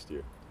to next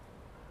year.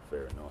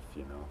 Fair enough,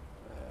 you know.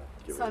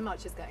 Give So it-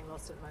 much is getting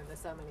lost at the moment.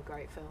 There's so many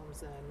great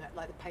films, and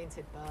like The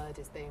Painted Bird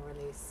is being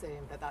released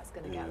soon, but that's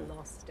going to get Yeah.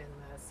 lost in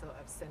the sort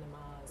of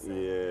cinemas. and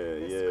Yeah,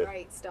 there's yeah.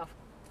 great stuff.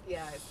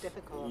 Yeah, it's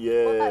difficult.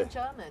 Yeah. What about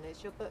German?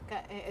 Is your book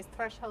is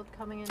Threshold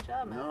coming in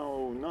German?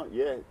 No, not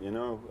yet. You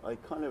know, I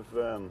kind of,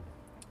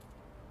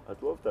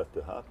 I'd love that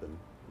to happen.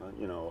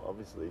 You know,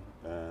 obviously,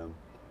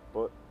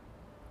 but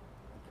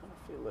I kind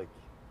of feel like,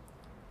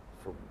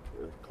 for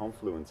a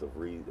confluence of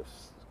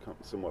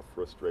somewhat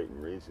frustrating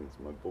reasons,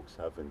 my books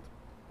haven't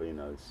been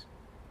as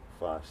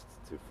fast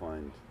to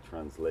find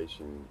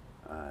translation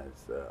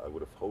as I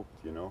would have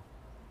hoped. You know.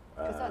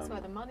 Because that's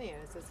where the money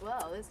is as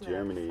well, isn't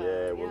Germany, it?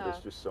 yeah. Well,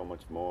 there's just so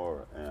much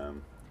more.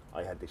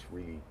 I had this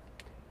really,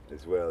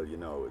 as well. You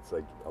know, it's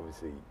like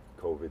obviously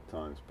COVID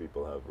times,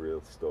 people have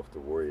real stuff to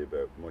worry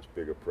about, much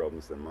bigger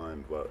problems than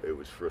mine. But it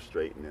was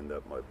frustrating in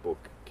that my book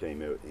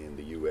came out in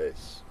the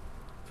U.S.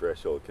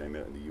 Threshold came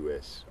out in the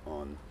U.S.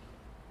 on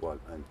what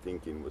I'm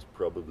thinking was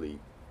probably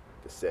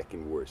the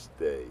second worst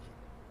day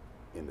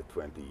in the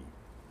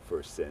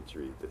 21st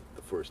century.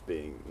 The first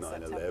being 9/11.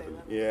 September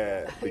 11th.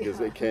 Yeah, because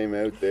Yeah. they came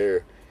out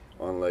there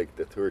on like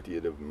the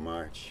 30th of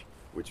March,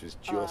 which was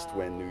just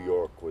when New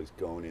York was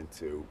going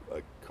into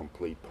a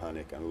complete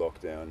panic and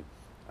lockdown,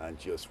 and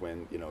just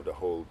when, you know, the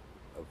whole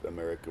of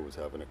America was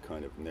having a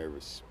kind of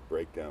nervous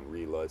breakdown,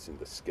 realizing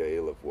the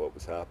scale of what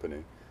was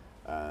happening.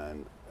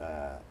 And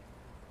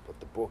but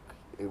the book,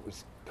 it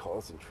was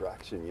causing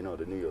traction. You know,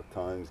 the New York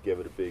Times gave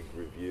it a big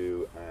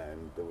review,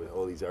 and there were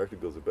all these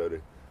articles about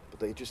it, but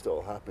they just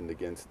all happened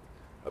against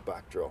a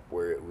backdrop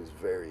where it was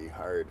very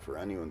hard for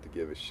anyone to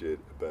give a shit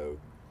about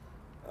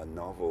a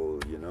novel,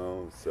 you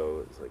know.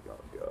 So it's like,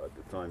 oh god,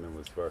 the timing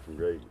was far from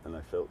great, and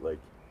I felt like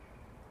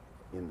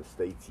in the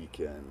States you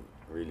can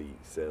really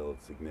sell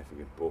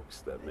significant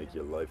books that make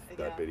your life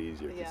that bit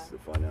easier because the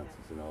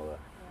finances and all that.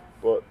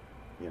 But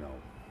you know,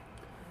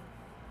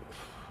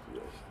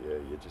 yeah,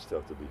 you just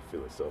have to be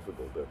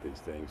philosophical about these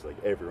things. Like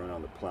everyone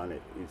on the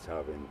planet is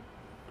having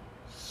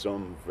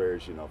some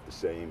version of the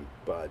same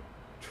bad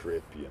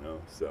trip, you know.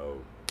 So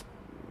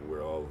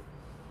we're all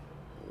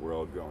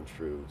going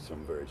through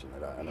some version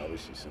of that, and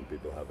obviously some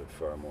people have it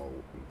far more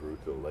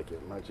brutal. Like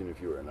imagine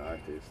if you were an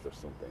artist or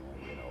something,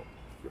 and you know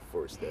your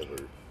first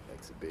ever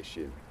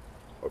exhibition,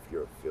 or if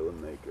you're a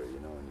filmmaker, you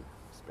know, and you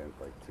spent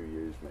like 2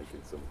 years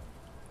making some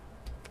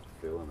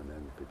film, and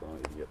then people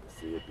don't even get to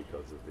see it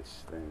because of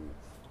this thing.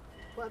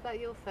 What about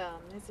your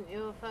film? Isn't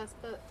your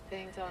first book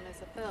being done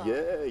as a film?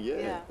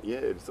 Yeah.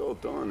 It's all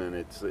done, and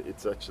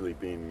it's actually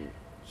been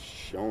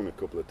shown a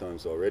couple of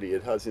times already.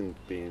 It hasn't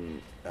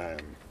been.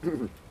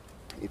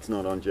 It's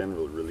not on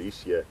general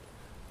release yet.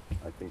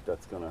 I think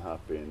that's going to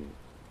happen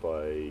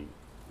by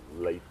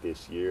late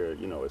this year.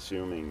 You know,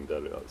 assuming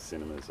that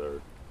cinemas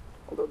are,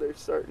 although they're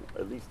starting,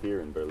 at least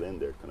here in Berlin,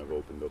 they're kind of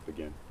opened up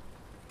again.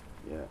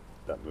 Yeah,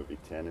 that movie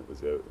Tenet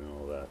was out and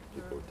all that.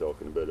 People were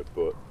talking about it,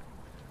 but.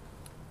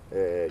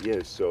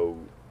 Yeah, so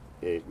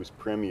it was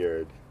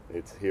premiered.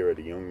 It's here at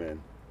the Young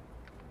Men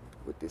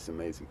with this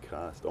amazing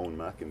cast. Owen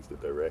Macken's the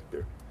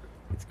director.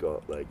 It's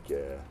got like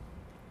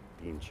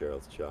Dean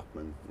Charles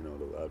Chapman, you know,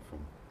 the lad from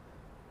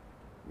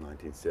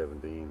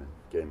 1917 and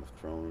Game of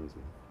Thrones,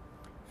 and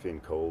Finn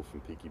Cole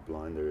from Peaky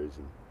Blinders,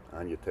 and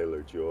Anya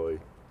Taylor-Joy.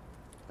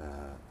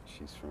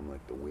 She's from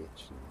like The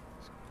Witch, and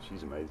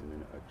she's amazing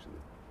in it actually.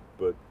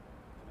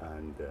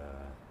 And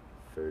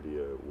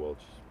Ferdia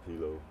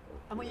Walsh-Pilo.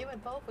 And were you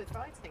involved with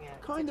writing it?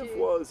 Kind of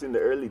was in the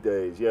early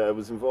days, yeah. I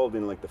was involved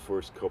in like the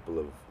first couple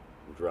of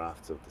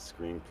drafts of the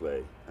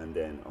screenplay, and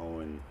then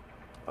Owen,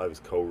 I was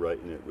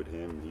co-writing it with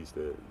him. He's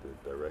the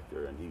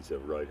director, and he's a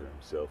writer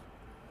himself.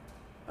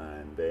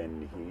 And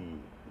then he,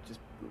 just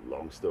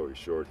long story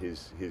short,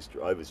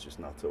 I was just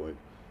not so.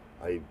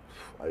 I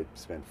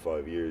spent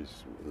 5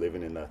 years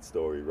living in that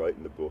story,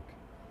 writing the book,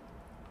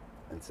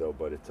 and so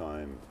by the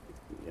time,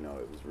 you know,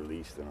 it was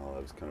released and all, I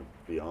was kind of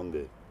beyond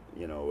it.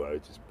 You know, I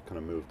just kind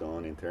of moved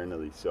on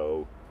internally.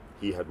 So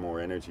he had more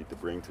energy to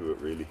bring to it,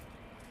 really.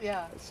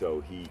 Yeah. So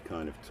he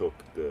kind of took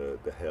the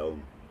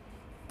helm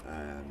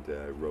and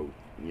wrote,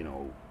 you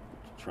know,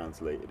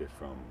 translated it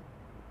from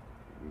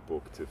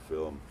book to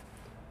film.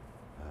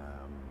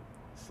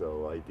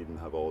 So I didn't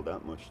have all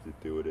that much to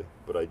do with it,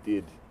 but I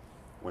did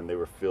when they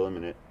were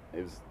filming it.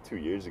 It was 2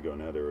 years ago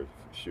now. They were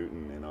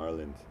shooting in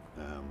Ireland.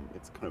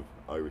 It's kind of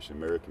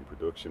Irish-American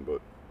production,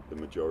 but the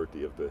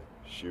majority of the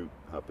shoot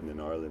happened in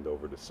Ireland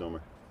over the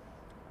summer,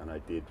 and I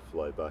did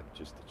fly back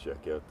just to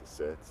check out the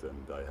sets,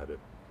 and I had a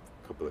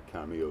couple of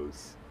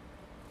cameos,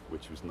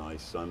 which was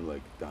nice. I'm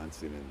like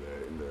dancing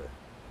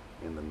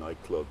in the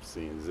nightclub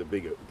scene.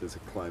 There's a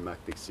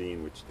climactic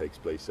scene which takes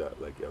place at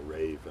like a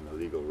rave, an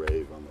illegal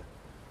rave on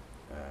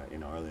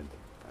in Ireland,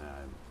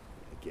 and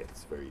it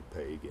gets very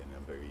pagan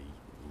and very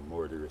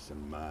murderous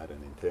and mad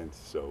and intense.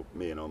 So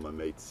me and all my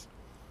mates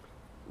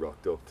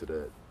rocked up to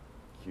the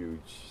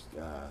huge,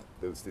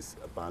 there was this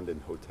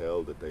abandoned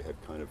hotel that they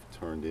had kind of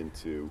turned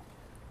into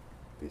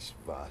this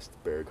vast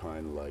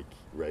Berghain-like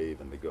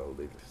rave, and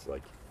there's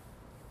like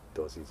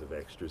dozens of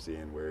extras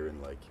in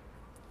wearing like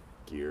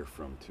gear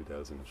from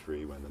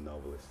 2003 when the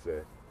novel is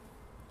set,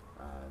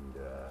 and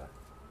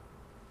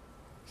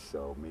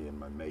so me and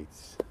my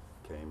mates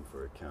came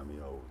for a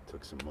cameo,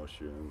 took some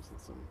mushrooms and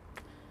some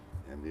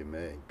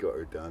MDMA, got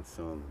our dance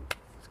on. It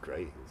was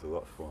great, it was a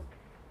lot of fun.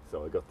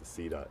 So I got to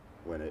see that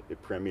when it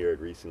premiered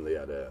recently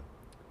at the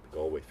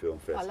Galway Film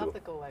Festival. I love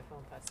the Galway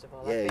Film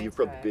Festival. Yeah, you've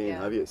probably been,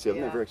 have you? See, I've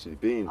never actually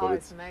been, but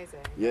it's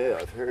amazing. Yeah,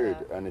 I've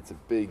heard, and it's a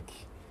big.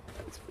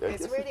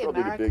 It's really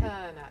American,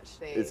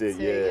 actually. Is it?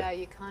 So, yeah,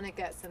 you kind of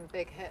get some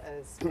big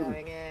hitters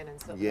going in and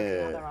sort of looking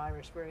at their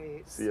Irish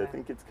roots. See, I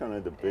think it's kind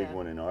of the big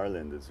one in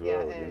Ireland as well.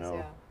 Yeah, it is,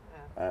 know.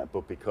 Yeah.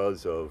 But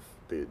because of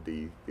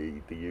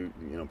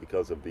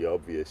because of the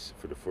obvious,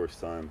 for the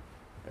first time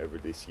ever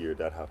this year,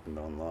 that happened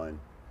online.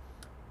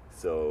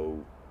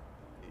 So,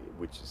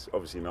 which is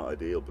obviously not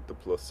ideal, but the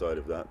plus side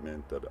of that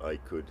meant that I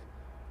could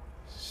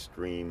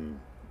stream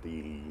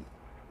the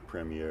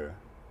premiere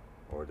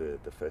or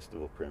the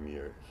festival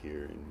premiere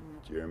here in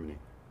Germany.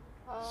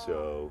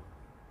 So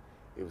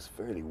it was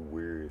fairly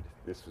weird.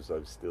 I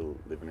was still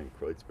living in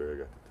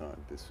Kreuzberg at the time.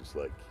 This was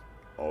like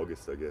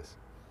August, I guess.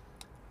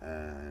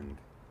 And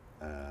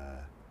I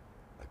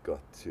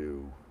got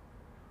to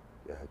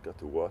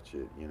watch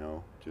it, you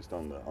know, just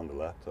on the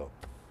laptop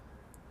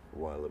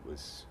while it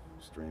was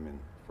streaming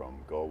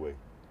from Galway.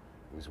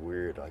 It was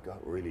weird. I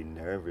got really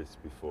nervous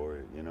before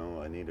it, you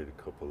know. I needed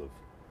a couple of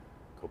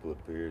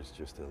beers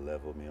just to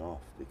level me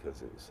off,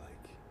 because it was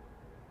like,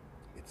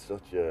 it's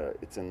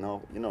a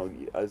novel, you know,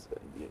 as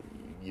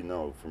you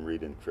know from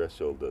reading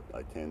Threshold, that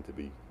I tend to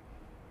be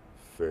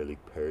fairly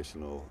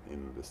personal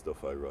in the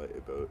stuff I write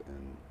about,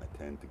 and I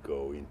tend to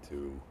go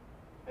into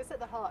It's at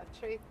the heart of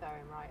truth, though,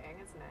 in writing,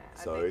 isn't it?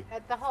 I Sorry? think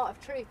at the heart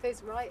of truth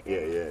is writing. Yeah,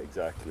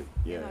 exactly.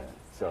 Yeah. You know,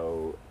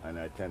 So, and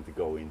I tend to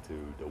go into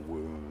the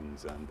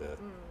wounds and the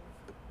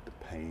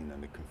pain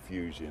and the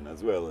confusion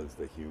as well as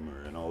the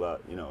humor and all that,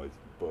 you know.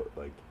 But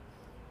like,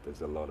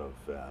 there's a lot of,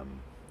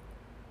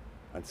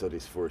 and so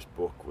this first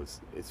book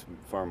it's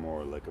far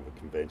more like of a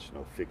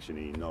conventional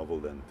fiction-y novel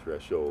than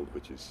Threshold,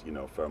 which is, you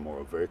know, far more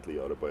overtly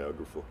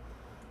autobiographical.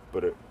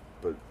 But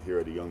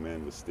Here the Young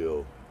Men was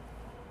still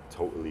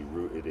totally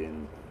rooted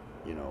in,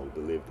 you know,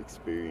 the lived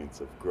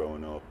experience of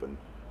growing up and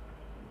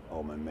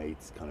all my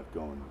mates kind of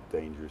going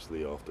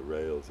dangerously off the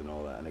rails and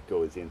all that, and it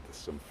goes into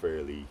some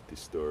fairly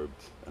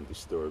disturbed and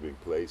disturbing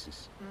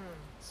places.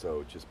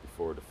 So just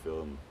before the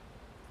film,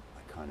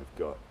 I kind of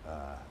got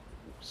a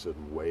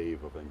sudden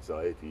wave of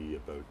anxiety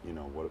about, you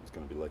know, what it was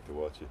going to be like to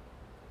watch it.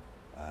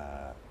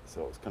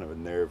 So it was kind of a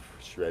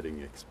nerve-shredding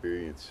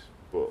experience,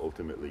 but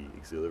ultimately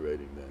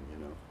exhilarating then,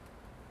 you know.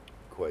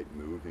 Quite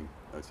moving,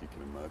 as you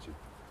can imagine.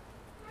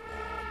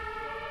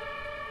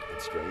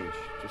 It's strange,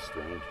 just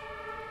strange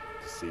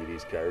to see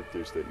these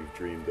characters that you've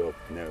dreamed up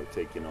now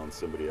taking on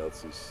somebody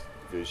else's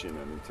vision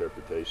and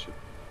interpretation.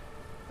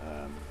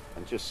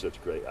 And just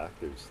such great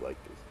actors. Like,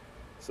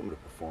 some of the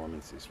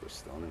performances were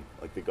stunning.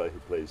 Like the guy who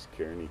plays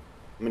Kearney,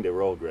 I mean, they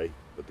were all great,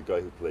 but the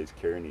guy who plays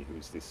Kearney,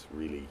 who's this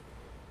really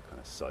kind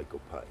of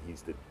psychopath,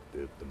 he's the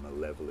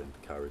malevolent,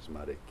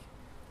 charismatic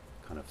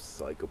kind of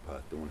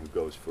psychopath, the one who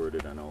goes further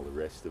than all the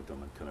rest of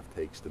them and kind of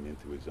takes them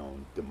into his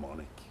own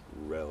demonic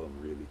realm,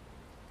 really.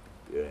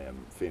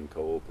 Finn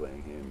Cole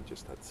playing him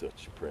just had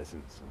such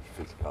presence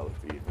and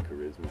physicality and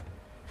charisma.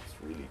 It's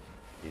really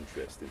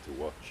interesting to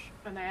watch.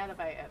 And they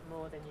elevate it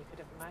more than you could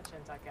have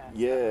imagined, I guess.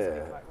 Yeah. That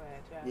must be quite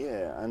weird,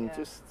 Yeah, and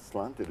just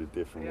slanted a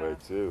different way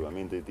Yeah. too. I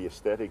mean, the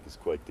aesthetic is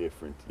quite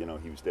different. You know,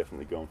 he was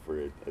definitely going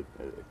for a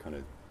kind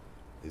of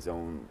his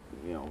own,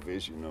 you know,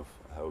 vision of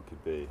how it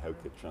could be, how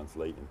it could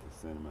translate into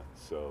cinema.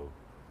 So,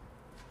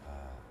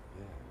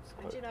 yeah, it was And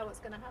quite. do you know what's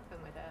going to happen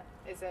with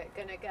it? Is it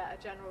going to get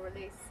a general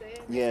release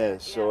soon? Yeah,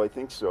 so I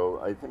think so.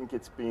 I think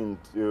it's been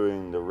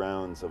doing the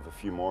rounds of a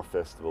few more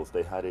festivals.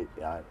 They had it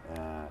at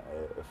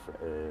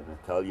an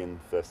Italian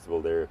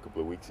festival there a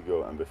couple of weeks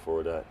ago, and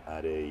before that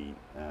at a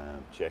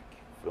Czech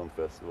film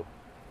festival.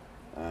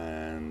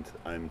 And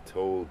I'm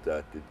told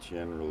that the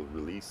general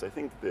release, I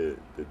think the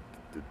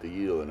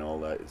deal and all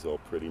that is all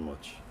pretty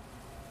much,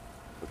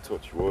 a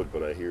touch wood,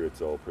 but I hear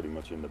it's all pretty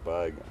much in the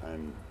bag,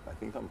 and I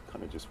think I'm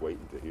kind of just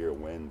waiting to hear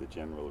when the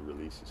general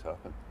releases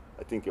happen.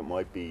 I think it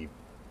might be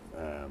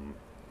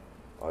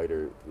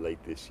either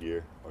late this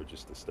year or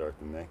just the start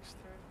of next.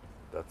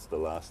 That's the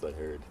last I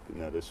heard.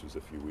 Now this was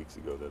a few weeks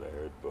ago that I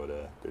heard, but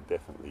they're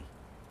definitely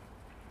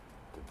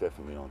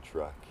on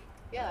track.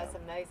 Yeah, it's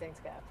amazing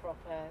to get a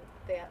proper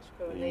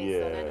theatrical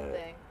release on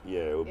anything.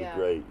 Yeah, it would be Yeah.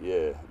 great.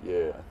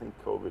 Yeah. I think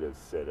COVID has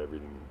set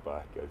everything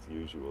back as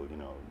usual, you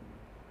know,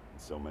 in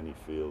so many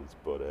fields,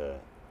 but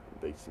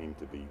they seem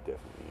to be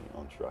definitely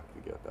on track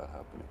to get that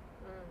happening.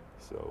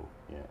 So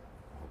yeah,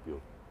 I hope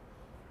you'll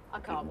I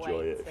can't enjoy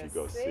wait it if to you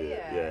go see see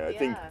it. Yeah, I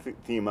think Yeah.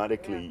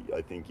 thematically,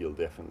 I think you'll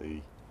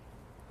definitely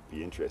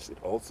be interested.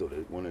 Also,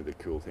 one of the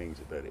cool things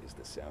about it is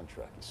the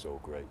soundtrack is so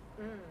great.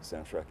 The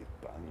soundtrack is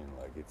banging.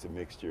 Like, it's a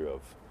mixture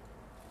of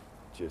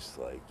just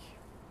like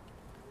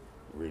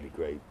really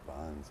great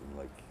bands and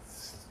like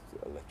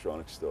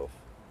electronic stuff,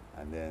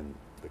 and then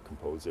the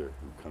composer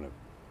who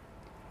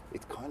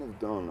it's kind of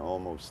done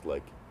almost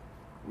like,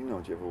 you know,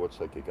 do you ever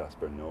watch like a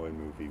Gaspar Noé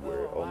movie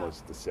where Oh, wow.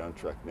 almost the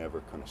soundtrack never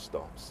kind of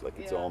stops? Like,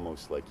 it's Yeah.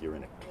 almost like you're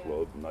in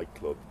a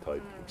nightclub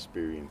type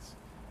experience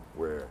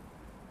where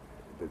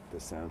the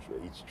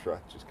soundtrack, each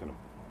track just kind of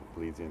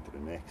bleeds into the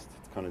next.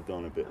 It's kind of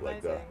done a bit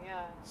like that. Amazing,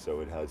 yeah. So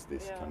it has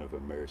this Yeah. kind of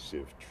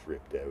immersive,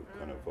 tripped out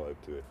kind of vibe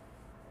to it.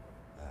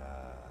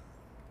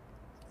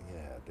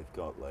 Yeah, they've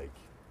got like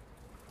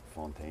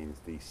Fontaine's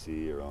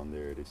DC are on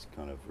there, this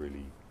kind of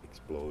really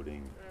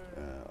exploding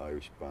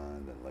Irish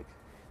band, and like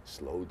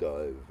Slow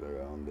Dive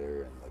are on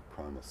there, and like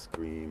Primal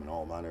Scream and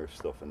all manner of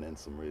stuff, and then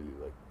some really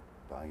like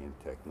banging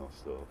techno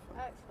stuff. And,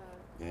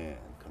 Excellent. yeah,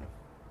 and kind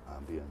of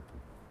ambient.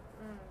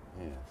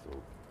 Yeah, so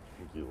I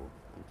think you'll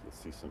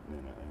see something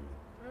in it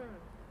anyway.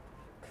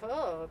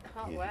 Cool,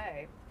 can't Yeah.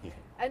 wait. Yeah.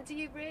 And do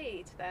you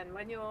read then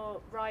when you're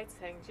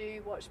writing? Do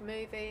you watch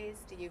movies?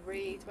 Do you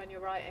read when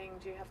you're writing?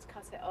 Do you have to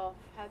cut it off?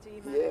 How do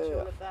you manage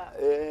all of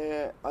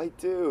that? I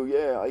do.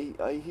 Yeah,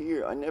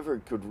 I never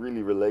could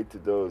really relate to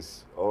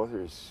those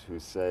authors who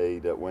say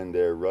that when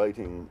they're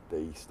writing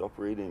they stop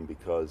reading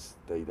because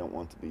they don't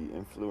want to be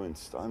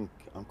influenced. I'm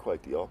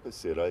quite the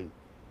opposite.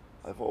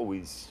 I've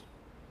always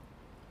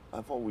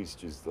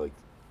just like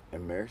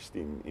immersed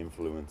in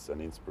influence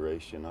and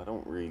inspiration.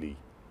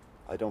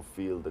 I don't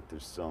feel that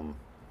there's some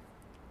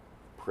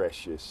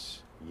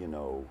precious, you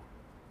know,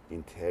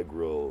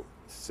 integral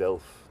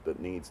self that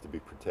needs to be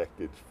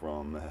protected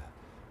from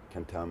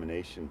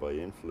contamination by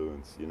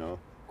influence, you know.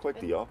 Quite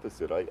the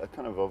opposite. I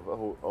kind of have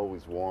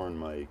always worn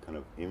my kind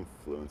of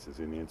influences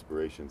and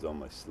inspirations on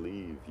my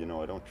sleeve, you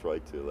know. I don't try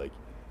to like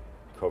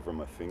cover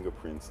my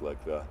fingerprints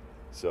like that.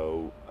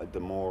 So the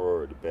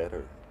more the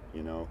better,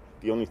 you know.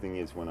 The only thing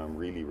is when I'm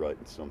really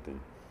writing something,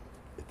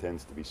 it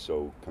tends to be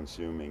so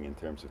consuming in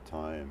terms of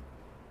time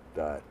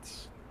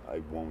that I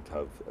won't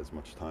have as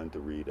much time to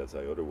read as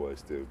I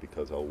otherwise do,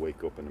 because I'll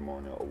wake up in the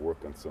morning, I'll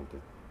work on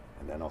something,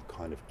 and then I'll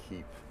kind of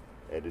keep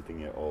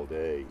editing it all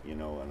day, you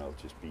know, and I'll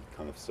just be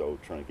kind of so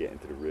trying to get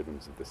into the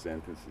rhythms of the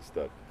sentences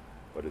that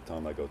by the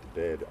time I go to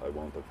bed, I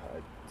won't have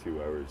had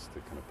 2 hours to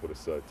kind of put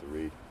aside to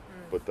read.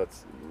 But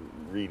that's,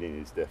 reading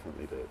is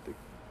definitely the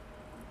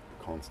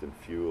constant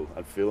fuel.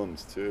 And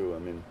films too, I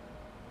mean,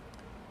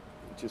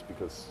 just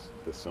because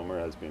the summer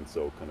has been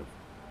so kind of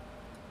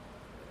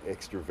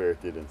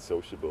extroverted and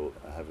sociable,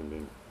 I haven't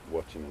been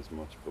watching as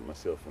much, but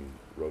myself and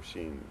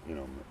Roisin, you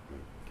know,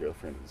 my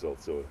girlfriend who's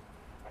also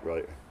a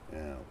writer,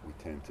 we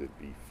tend to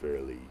be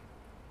fairly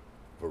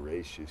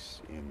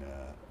voracious in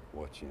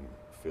watching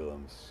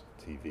films,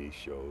 TV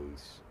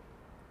shows,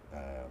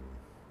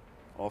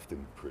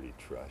 often pretty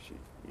trashy,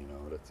 you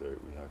know. That's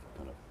we have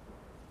kind of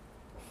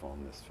a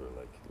fondness for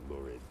like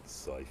lurid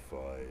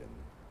sci-fi and,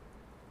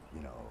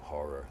 you know,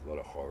 horror, a lot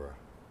of horror.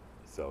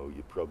 So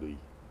you'd probably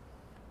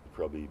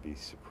be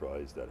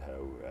surprised at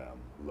how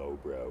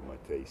lowbrow my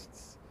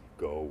tastes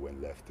go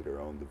when left to their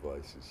own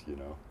devices, you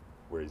know.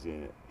 Whereas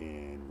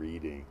in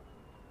reading,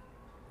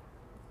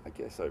 I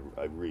guess I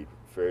read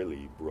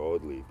fairly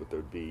broadly, but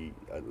there'd be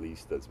at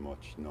least as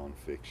much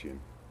non-fiction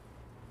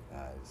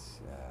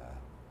as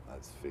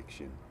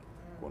fiction.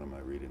 What am I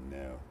reading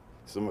now?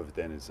 Some of it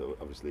then is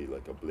obviously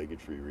like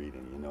obligatory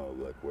reading, you know,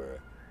 like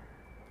where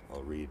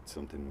I'll read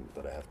something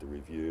that I have to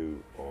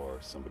review, or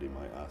somebody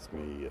might ask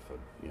me if I,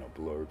 you know,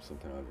 blurb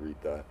something, I'll read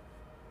that.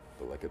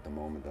 But like at the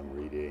moment I'm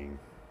reading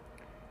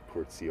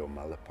Curzio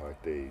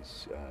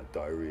Malaparte's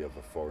Diary of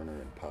a Foreigner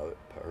in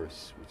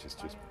Paris, which is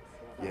just,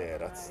 yeah,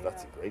 that's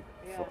a great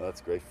fun,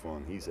 that's great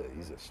fun. He's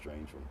a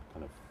strange one,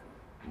 kind of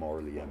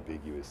morally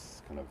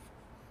ambiguous, kind of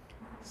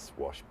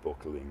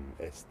swashbuckling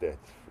aesthete.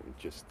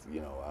 Just,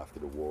 you know, after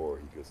the war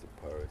he goes to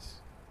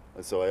Paris,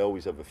 and so I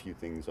always have a few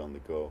things on the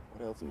go.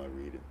 What else am I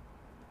reading?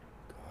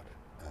 God,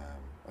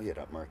 oh yeah,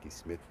 that Marky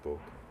Smith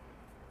book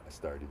I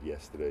started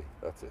yesterday.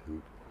 That's a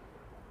hoot.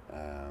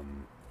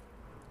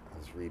 I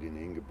was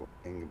reading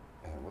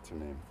what's her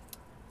name?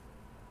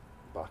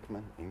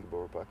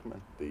 Ingeborg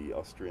Bachmann, the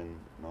Austrian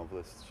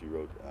novelist. She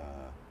wrote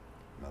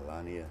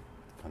Melania,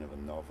 kind of a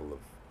novel of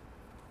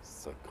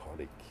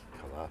psychotic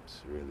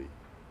collapse, really.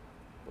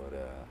 But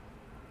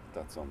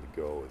that's on the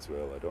go as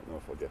well. I don't know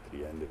if I'll get to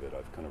the end of it.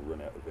 I've kind of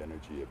run out of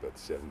energy, about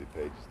 70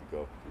 pages to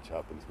go, which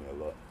happens to me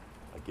a lot.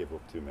 I give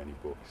up too many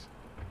books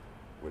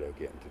without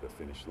getting to the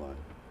finish line,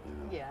 you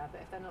know. Yeah,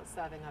 but if they're not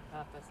serving a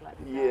purpose, let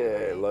them go.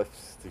 Yeah,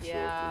 life's too short,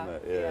 Yeah,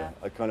 isn't it? yeah.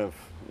 I kind of,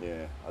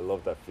 I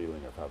love that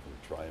feeling of having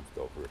triumphed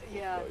over it.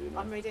 Yeah, though, you know.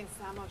 I'm reading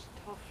Samos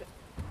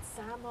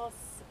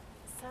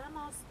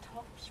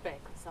Topsvik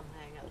or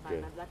something at the Okay.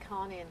 moment,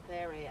 Lacanian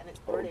theory, and it's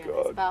Oh, brilliant. God,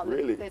 It's about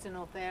really?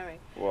 libidinal theory,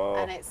 Wow.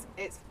 and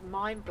it's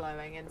mind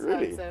blowing in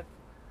Really? terms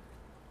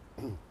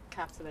of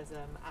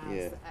capitalism as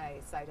Yeah.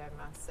 a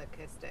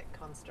sadomasochistic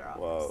construct.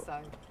 Wow.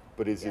 So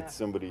But is yeah. it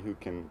somebody who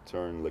can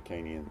turn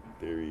Lacanian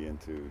theory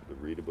into the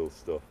readable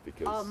stuff?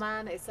 Because oh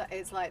man,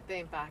 it's like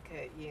being back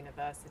at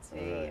university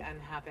Right.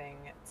 and having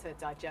to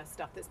digest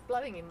stuff that's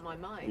blowing in my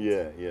mind.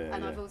 yeah, And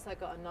yeah. I've also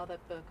got another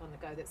book on the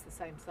go that's the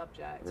same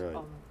subject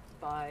Right.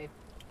 by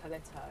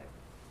Polito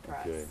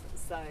Press. Okay.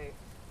 So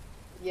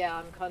yeah,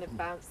 I'm kind of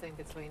bouncing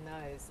between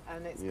those,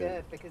 and it's Yeah.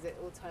 good because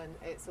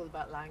it's all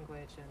about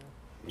language and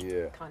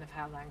Yeah. kind of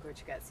how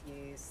language gets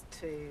used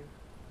to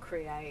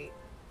create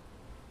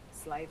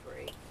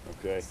slavery.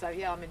 Okay. So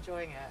yeah, I'm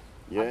enjoying it.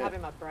 Yeah. I'm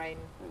having my brain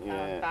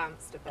Yeah.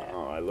 bounced a bit.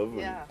 Oh, I love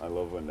when Yeah.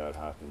 that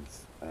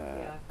happens.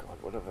 Yeah.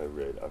 God, what have I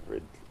read? I've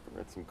read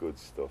some good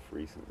stuff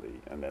recently,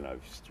 and then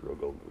I've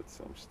struggled with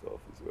some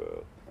stuff as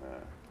well.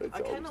 It's I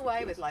came always the away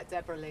case. with like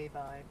Deborah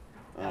Levi.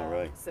 Oh,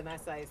 right. Some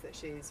essays that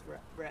she's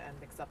written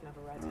because I've never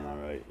read her. Oh,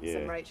 right, yeah.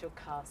 Some Rachel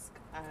Cusk,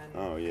 and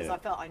Oh, because yeah. I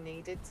felt I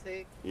needed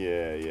to.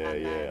 Yeah, yeah,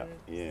 and yeah, then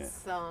yeah.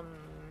 some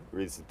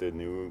Is it the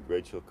new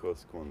Rachel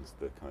Cusk ones?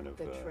 The kind of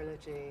the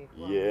trilogy.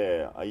 one.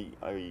 yeah, I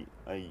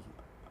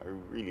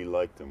really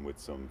like them with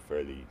some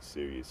fairly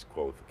serious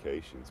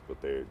qualifications, but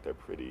they're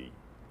pretty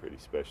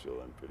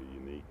special and pretty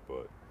unique.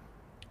 But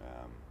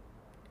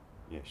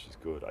yeah, she's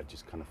good. I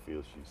just kind of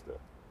feel she's the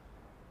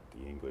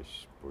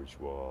English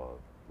bourgeois,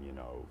 you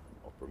know,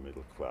 upper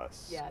middle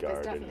class Yeah,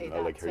 there's garden. definitely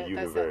Like that her too.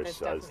 There's universe has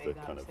definitely the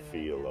that kind of to it,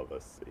 feel yeah. of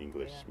us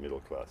English Yeah. middle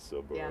class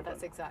suburb. Yeah,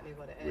 that's exactly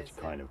what it is. Which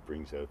kind of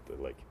brings out the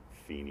like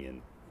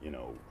Fenian, you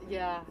know,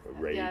 Yeah,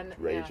 yeah,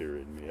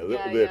 rager in me a Yeah,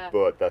 little bit, yeah,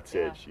 but that's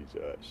yeah. it. She's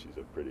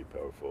a pretty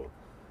powerful.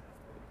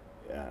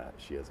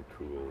 She has a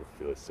cool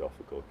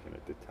philosophical kind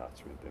of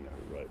detachment in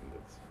her writing.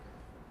 That's.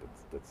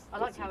 I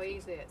like that's how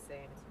interesting. easy it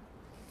seems.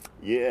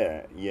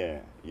 Yeah.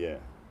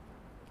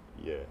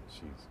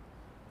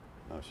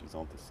 She's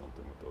onto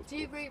something with those. Do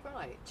you books.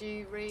 rewrite? Do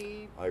you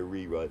re? I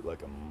rewrite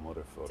like a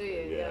motherfucker. Do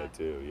you? Yeah, Yeah. I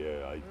do.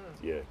 Yeah, Mm.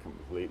 yeah,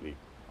 completely.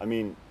 I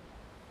mean,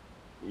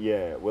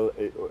 yeah. Well,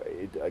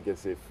 I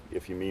guess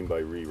if you mean by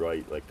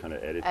rewrite, like kind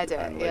of edit Edit,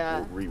 and like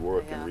yeah.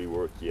 rework Yeah. and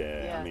rework,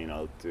 yeah, Yeah. I mean,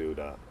 I'll do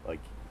that. Like,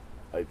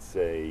 I'd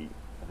say,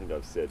 I think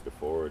I've said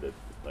before that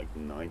like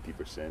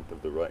 90%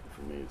 of the writing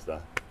for me is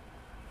that.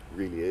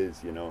 Really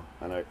is, you know.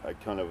 And I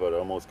kind of would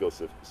almost go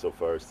so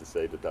far as to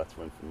say that that's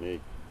when for me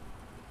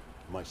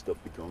my stuff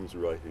becomes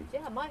writing.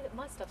 Yeah, my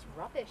stuff's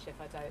rubbish if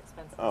I don't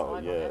spend some Oh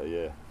time yeah, on it.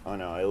 yeah. I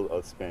know.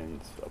 I'll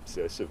spend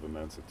obsessive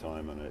amounts of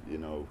time on it. You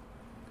know,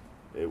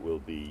 it will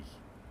be,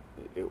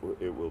 it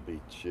will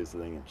be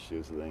chiseling and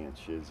chiseling and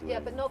chiseling.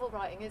 Yeah, but novel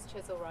writing is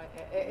chisel writing.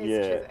 It is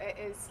Yeah. it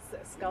is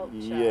sculpture.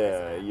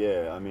 Yeah, isn't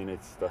it? yeah. I mean,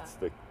 that's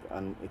Yeah.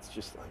 and it's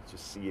just I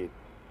just see it,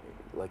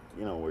 like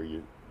you know where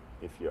you,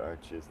 if you are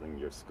chiseling,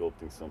 you're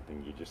sculpting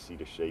something. You just see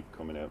the shape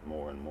coming out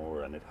more and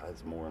more, and it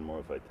has more and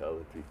more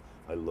vitality.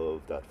 I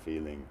love that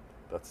feeling.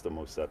 That's the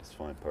most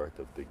satisfying part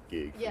of the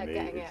gig for Yeah, me.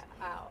 getting is- it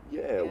out.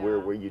 Yeah,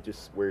 where you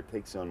just where it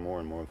takes on more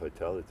and more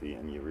vitality,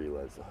 and you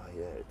realize, oh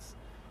yeah, it's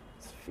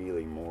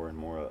feeling more and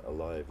more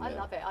alive now. I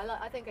love it.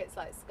 I think it's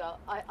like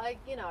I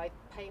you know I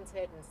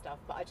painted and stuff,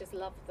 but I just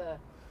love the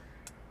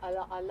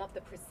I love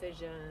the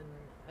precision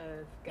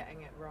of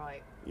getting it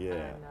right. Yeah.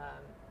 And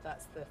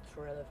that's the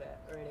thrill of it,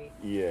 really.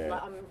 Yeah.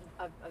 Like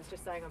I was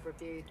just saying, I've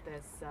reviewed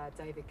this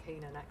David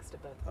Keenan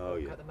Extabeth Oh,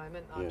 book yeah. at the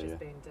moment. Yeah, I've just yeah.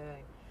 been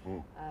doing.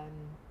 Mm.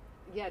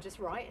 Yeah, just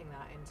writing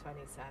that in 20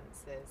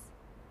 cents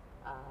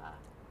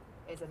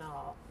is an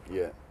art,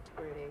 Yeah.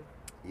 really.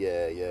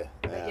 Yeah, yeah.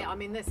 But yeah, I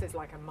mean, this is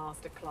like a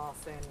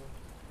masterclass in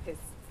his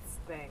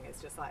thing.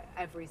 It's just like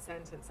every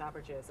sentence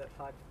averages at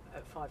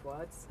five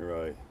words.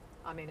 Right.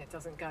 I mean, it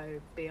doesn't go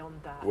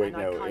beyond that. Wait,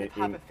 and no, I kind of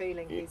have in- a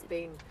feeling he's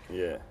been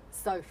Yeah.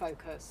 so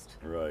focused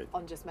Right.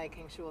 on just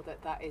making sure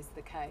that that is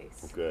the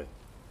case. Okay.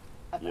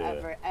 Of Yeah.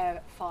 every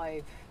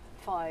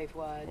five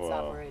words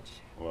Wow. average.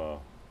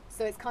 Wow.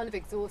 So it's kind of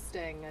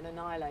exhausting and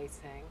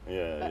annihilating.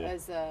 Yeah. But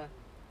Yeah.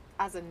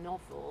 as a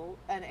novel,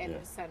 and in Yeah.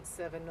 the sense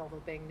of a novel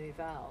being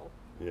nouvelle,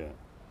 Yeah.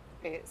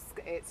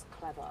 it's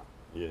clever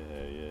Yeah.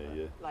 Yeah.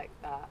 Yeah. like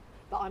that.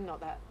 But I'm not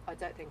that. I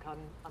don't think I'm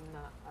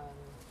that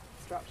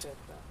structured.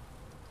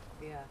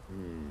 But yeah,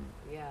 Hmm.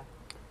 yeah,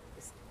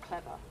 it's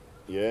clever.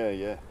 Yeah.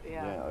 Yeah.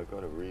 Yeah. Yeah. I've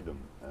got to read them.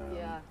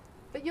 Yeah,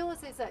 but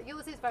yours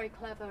is very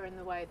clever in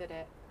the way that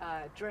it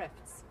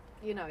drifts.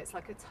 You know, it's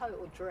like a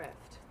total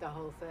drift, the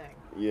whole thing.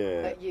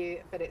 Yeah.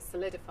 But it's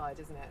solidified,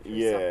 isn't it? Through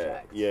Yeah.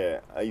 subject. Yeah.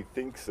 I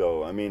think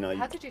so. I mean,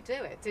 How did you do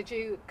it? Did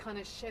you kind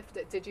of shift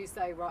it? Did you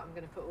say, right, I'm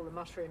going to put all the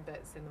mushroom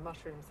bits in the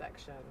mushroom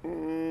section?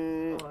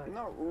 Or-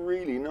 Not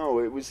really, no.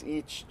 It was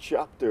each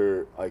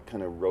chapter I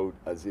kind of wrote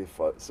as if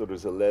so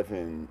there's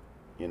 11,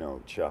 you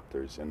know,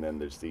 chapters, and then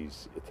there's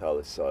these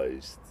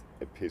italicized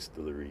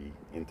epistolary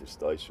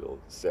interstitial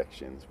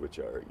sections, which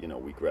are, you know,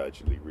 we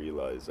gradually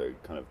realize are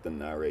kind of the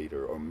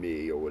narrator or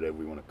me or whatever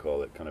we want to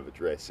call it, kind of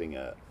addressing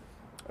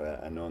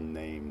an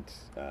unnamed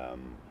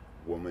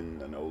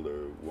woman, an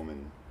older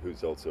woman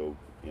who's also,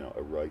 you know,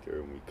 a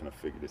writer, and we kind of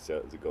figure this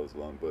out as it goes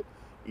along. But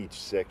each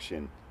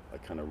section, I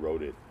kind of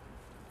wrote it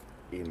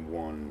in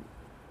one.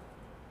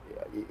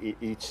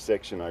 Each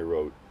section I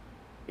wrote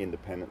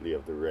independently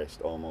of the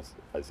rest, almost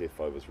as if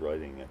I was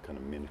writing a kind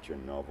of miniature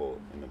novel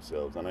in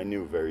themselves. And I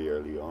knew very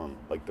early on,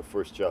 like the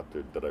first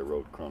chapter that I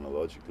wrote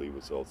chronologically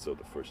was also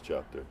the first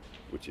chapter,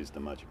 which is the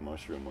Magic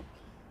Mushroom one.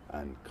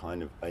 And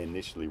kind of, I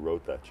initially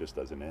wrote that just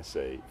as an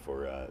essay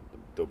for the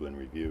Dublin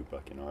Review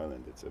back in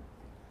Ireland. It's a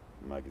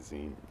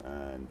magazine,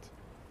 and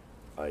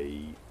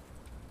I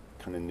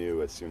kind of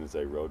knew as soon as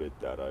I wrote it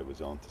that I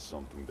was onto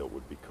something that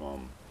would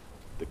become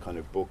the kind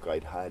of book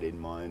I'd had in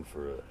mind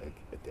for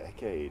a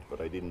decade, but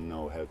I didn't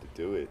know how to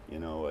do it. You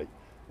know,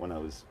 when I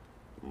was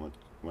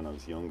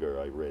younger,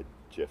 I read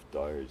Jeff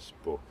Dyer's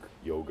book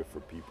Yoga for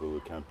People Who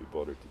Can't Be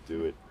Bothered to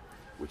Do It,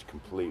 which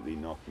completely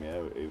knocked me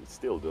out. It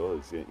still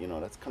does. You know,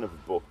 that's kind of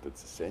a book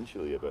that's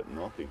essentially about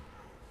nothing,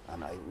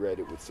 and I read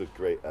it with such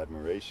great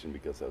admiration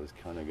because I was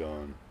kind of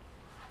going,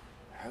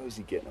 how is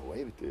he getting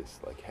away with this?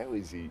 Like, how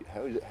is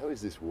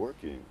this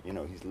working? You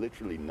know, he's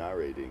literally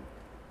narrating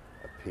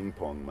a ping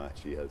pong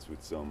match he has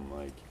with some,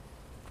 like,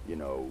 you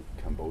know,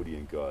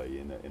 Cambodian guy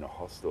in a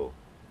hostel,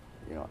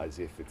 you know, as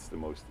if it's the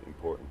most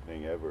important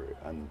thing ever.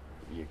 And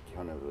you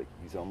kind of like,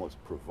 he's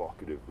almost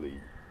provocatively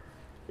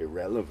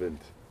irrelevant,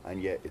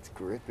 and yet it's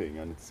gripping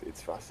and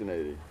it's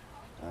fascinating.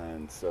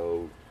 And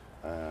so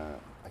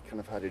I kind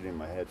of had it in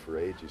my head for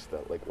ages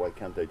that, like, why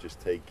can't I just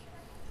take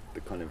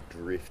the kind of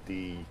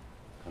drifty,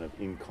 kind of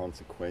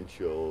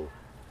inconsequential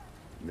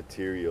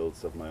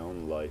materials of my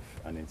own life,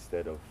 and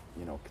instead of,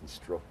 you know,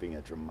 constructing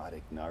a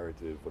dramatic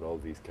narrative with all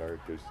these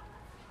characters,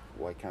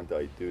 why can't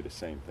I do the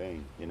same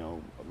thing? You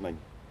know, my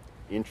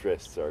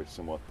interests are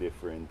somewhat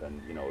different, and,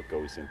 you know, it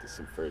goes into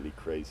some fairly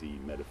crazy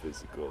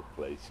metaphysical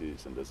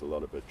places, and there's a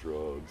lot about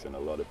drugs and a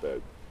lot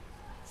about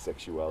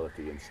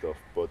sexuality and stuff,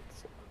 but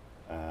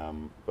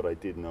I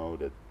did know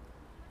that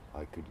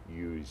I could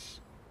use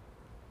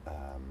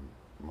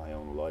my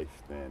own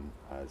life then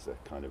as a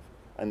kind of,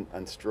 and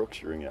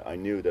structuring it. I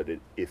knew that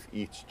if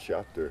each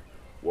chapter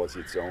was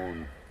its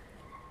own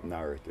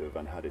narrative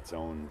and had its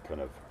own kind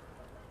of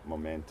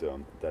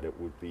momentum, that it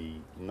would be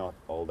not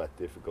all that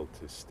difficult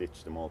to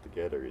stitch them all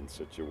together in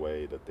such a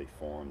way that they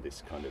form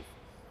this kind of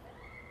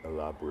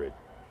elaborate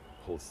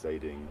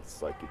pulsating,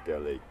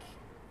 psychedelic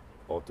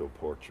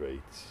auto-portrait,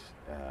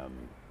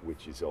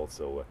 which is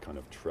also a kind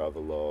of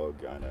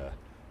travelogue and a,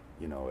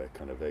 you know, a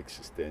kind of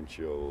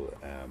existential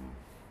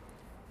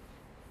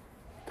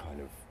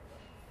kind of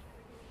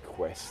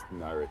quest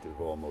narrative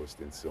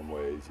almost in some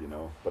ways, you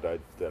know. But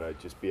that I'd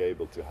just be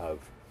able to have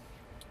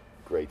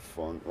great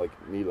fun. Like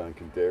Milan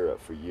Kundera,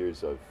 for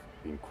years I've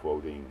been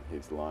quoting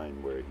his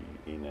line where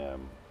he, in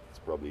it's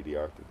probably The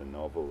Art of the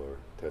Novel or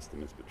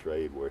Testaments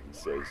Betrayed, where he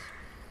says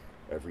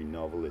every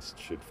novelist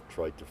should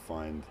try to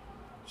find,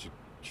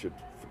 should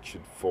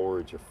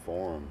forge a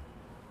form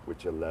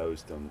which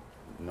allows them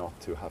not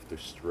to have to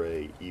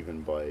stray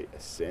even by a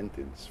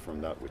sentence from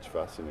that which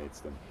fascinates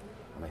them.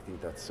 And I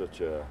think that's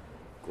such a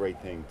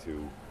great thing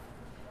to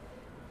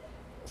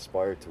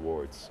aspire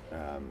towards,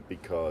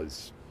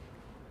 because,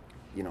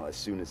 you know, as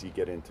soon as you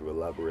get into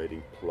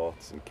elaborating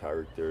plots and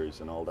characters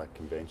and all that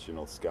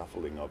conventional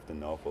scaffolding of the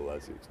novel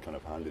as it's kind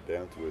of handed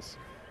down to us,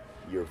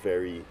 you're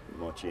very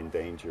much in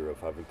danger of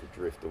having to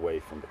drift away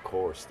from the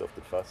core stuff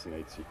that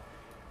fascinates you.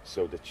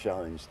 So the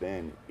challenge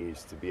then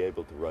is to be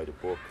able to write a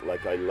book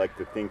like I like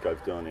to think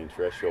I've done in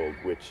Threshold,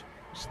 which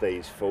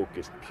stays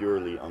focused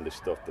purely on the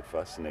stuff that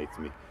fascinates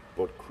me,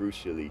 but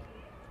crucially,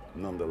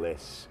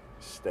 nonetheless,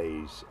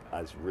 stays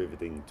as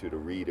riveting to the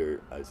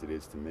reader as it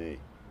is to me,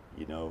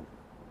 you know,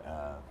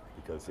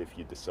 because if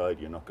you decide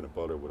you're not going to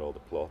bother with all the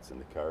plots and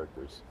the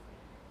characters,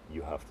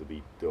 you have to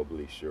be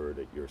doubly sure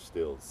that you're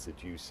still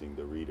seducing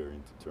the reader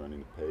into turning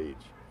the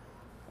page.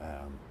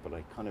 But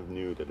I kind of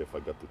knew that if I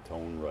got the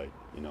tone right,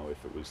 you know,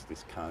 if it was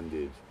this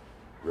candid,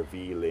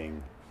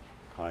 revealing,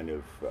 kind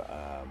of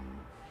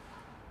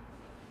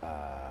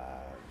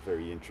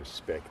very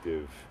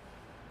introspective,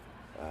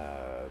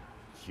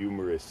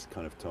 humorous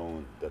kind of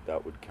tone,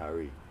 that would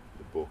carry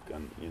the book.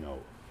 And, you know,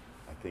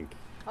 I think...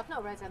 I've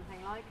not read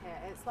anything like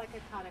it. It's like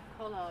a kind of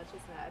collage,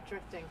 isn't it? A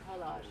drifting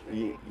collage,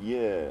 really.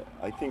 Yeah,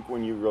 I think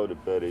when you wrote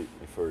about it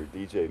for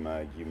DJ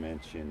Mag, you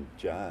mentioned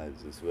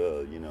jazz as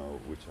well, you know,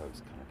 which I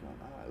was kind of going,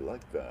 I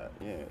like that.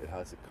 Yeah, it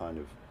has a kind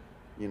of,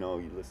 you know,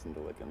 you listen to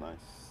like a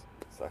nice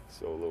sax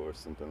solo or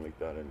something like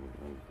that, and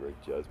a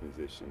great jazz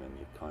musician, and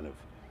you kind of,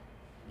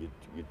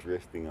 you're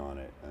drifting on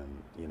it,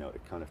 and, you know,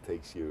 it kind of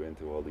takes you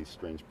into all these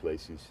strange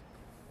places,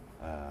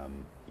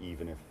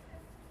 even if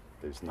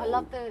there's no... I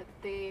love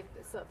the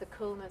sort of the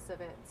coolness of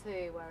it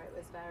too, where it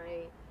was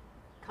very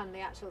kind of,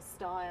 the actual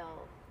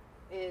style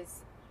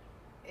is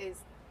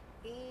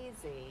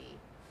easy.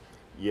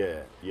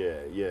 Yeah,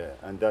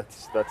 and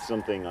that's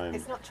something I'm...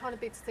 It's not trying to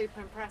be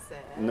super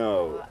impressive.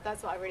 No.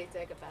 That's what I really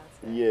dig about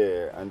it.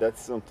 Yeah, and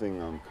that's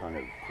something I'm kind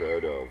of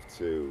proud of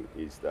too,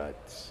 is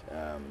that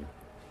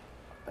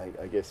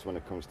I guess when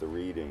it comes to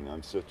reading,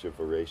 I'm such a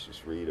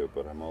voracious reader,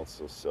 but I'm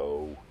also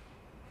so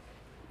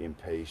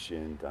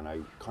impatient, and I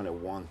kind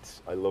of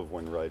I love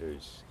when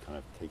writers kind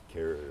of take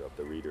care of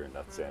the reader in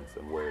that sense,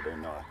 and where they're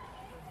not,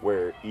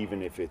 where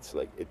even if it's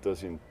like, it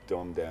doesn't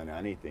dumb down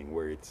anything,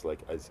 where it's like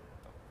as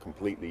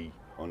completely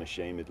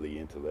unashamedly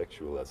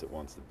intellectual as it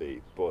wants to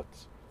be, but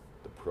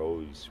the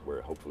prose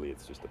where hopefully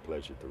it's just a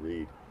pleasure to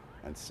read.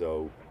 And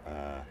so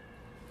I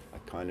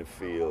kind of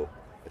feel,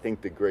 I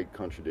think the great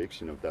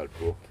contradiction of that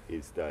book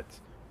is that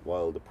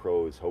while the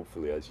prose,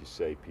 hopefully, as you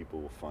say, people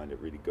will find it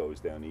really goes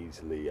down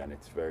easily, and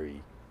it's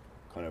very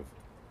kind of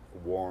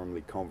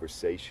warmly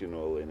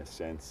conversational in a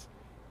sense,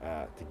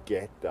 to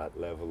get that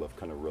level of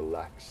kind of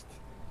relaxed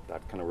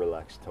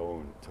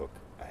tone took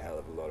a hell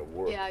of a lot of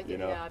work, you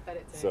know? Yeah, I bet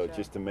it did. So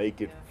just to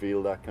make it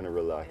feel that kind of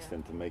relaxed,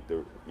 and to make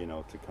the, you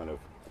know, to kind of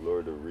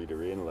lure the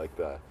reader in like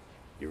that,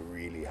 you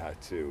really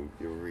had to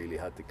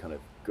kind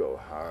of go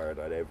hard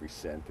at every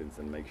sentence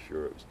and make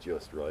sure it was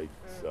just right,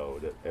 so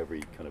that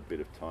every kind of bit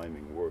of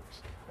timing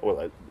works.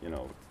 Well, you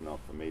know, it's not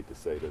for me to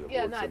say that it works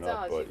or not,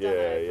 does. But You've done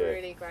a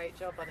really great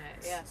job on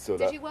it. Yeah. So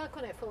did you work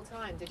on it full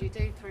time? Did you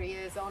do 3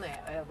 years on it?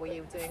 Were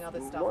you doing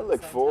other stuff? More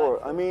like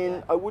 4. I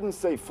mean, I wouldn't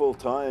say full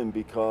time,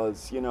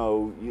 because, you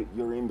know,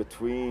 you're in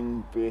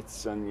between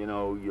bits, and, you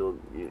know, you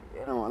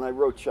know, and I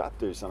wrote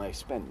chapters, and I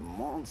spent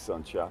months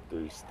on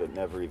chapters that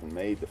never even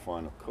made the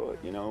final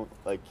cut. You know,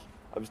 like,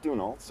 I was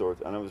doing all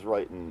sorts, and I was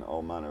writing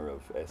all manner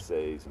of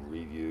essays and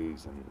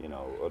reviews and, you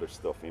know, other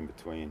stuff in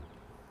between.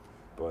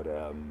 But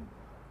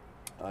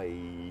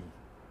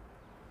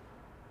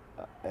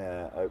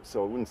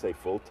so I wouldn't say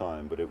full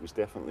time, but it was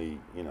definitely,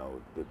 you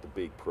know, the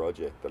big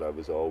project that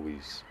was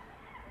always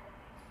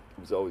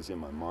in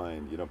my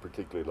mind, you know,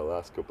 particularly the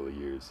last couple of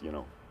years, you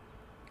know.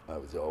 I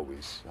was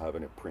always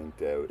having it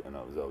print out, and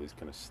I was always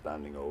kind of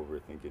standing over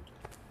it thinking,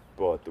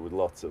 but there was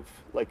lots of,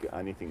 like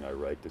anything I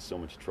write, there's so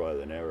much trial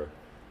and error,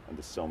 and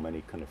there's so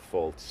many kind of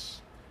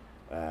false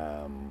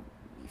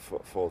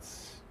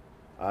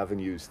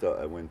avenues that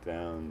I went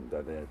down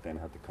that I then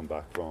had to come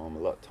back from, a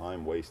lot of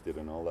time wasted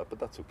and all that, but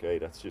that's okay,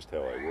 that's just how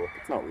I work.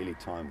 It's not really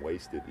time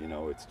wasted, you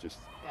know, it's just...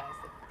 Yeah,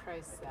 it's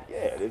the process.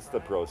 Yeah, it is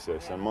the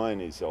process, and mine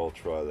is all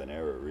trial and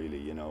error, really,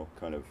 you know,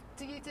 kind of...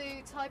 Do you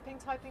do typing?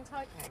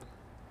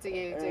 Do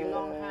you do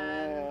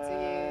longhand? Do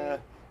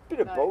you...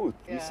 Bit of both.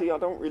 You see, I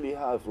don't really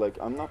have, like,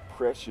 I'm not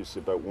precious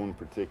about one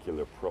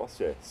particular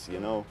process, you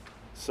know.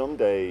 some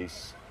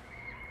days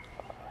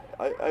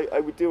I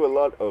would do a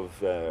lot of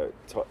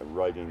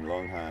writing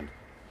longhand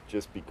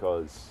just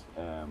because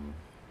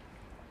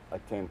I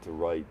tend to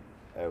write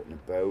out and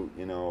about,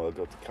 you know. I'll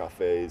go to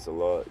cafes a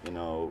lot, you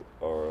know,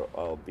 or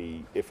I'll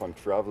be, if I'm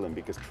traveling,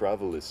 because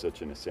travel is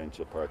such an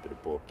essential part of the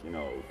book, you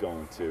know,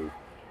 going to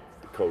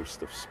the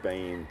coast of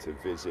Spain to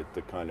visit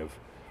the kind of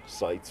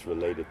sites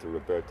related to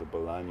Roberto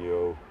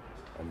Bolaño,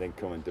 and then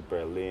coming to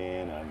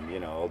Berlin, and, you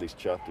know, all these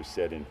chapters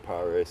set in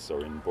Paris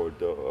or in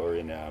Bordeaux or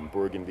in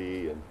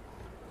Burgundy and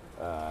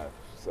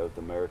South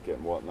America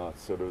and whatnot.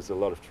 So there was a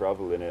lot of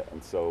travel in it,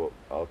 and so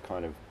I'll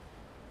kind of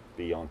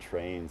be on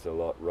trains a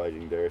lot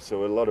writing there.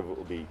 So a lot of it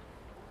will be,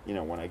 you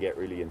know, when I get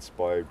really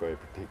inspired by a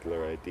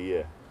particular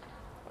idea,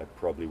 I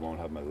probably won't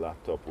have my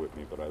laptop with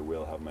me, but I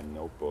will have my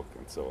notebook,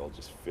 and so I'll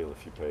just fill a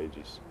few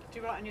pages. Do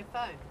you write on your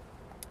phone?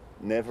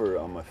 Never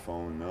on my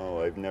phone,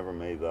 no. I've never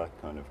made that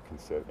kind of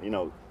concept. You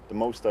know, the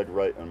most I'd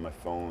write on my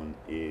phone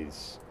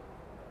is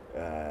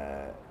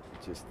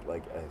just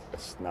like a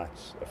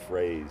snatch, a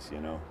phrase, you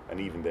know. And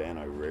even then,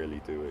 I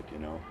rarely do it, you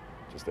know,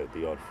 just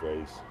the odd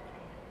phrase.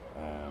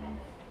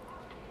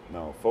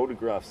 No,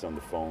 photographs on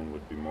the phone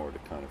would be more the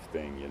kind of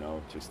thing, you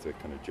know, just to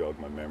kind of jog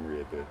my memory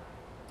a bit.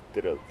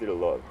 Did a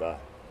lot of that.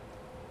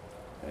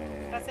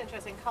 That's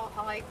interesting. Carl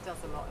Hyde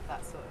does a lot of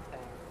that sort of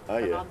thing. Oh,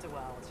 From yeah.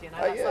 Underworld, you know,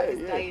 Oh, that's yeah, like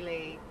his yeah.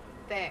 daily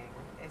thing,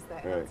 is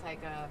that Right.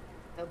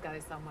 he'll go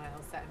somewhere,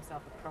 he'll set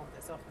himself a prompt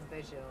that's often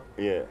visual,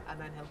 Yeah. and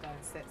then he'll go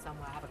and sit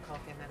somewhere, have a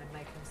coffee, and then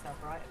make himself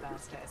write about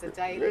it. It's a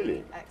daily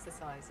Really?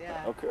 exercise,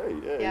 yeah. Okay,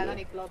 yeah. Yeah, and then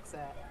he blogs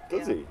it.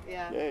 Does yeah. he?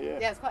 Yeah. Yeah.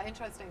 Yeah, it's quite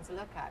interesting to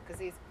look at because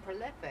he's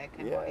prolific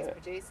in what he's Yeah.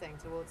 producing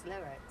towards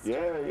lyrics. Yeah,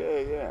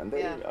 generally. yeah. And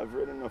Yeah. I've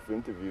read enough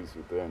interviews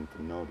with them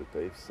to know that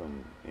they've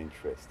some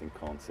interesting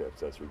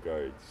concepts as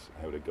regards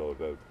how they go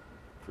about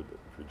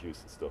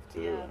producing stuff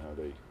too, Yeah. and how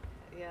they,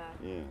 Yeah.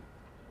 yeah.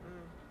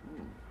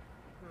 Mm.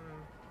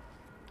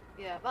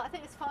 Yeah, but I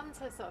think it's fun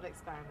to sort of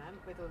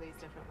experiment with all these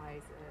different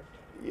ways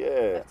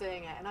Yeah. of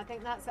doing it, and I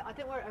think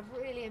we're at a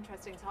really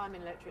interesting time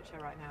in literature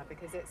right now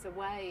because it's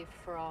away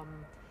from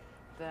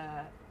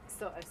the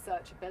sort of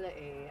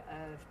searchability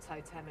of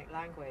totemic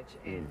language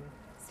in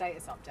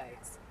status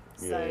updates.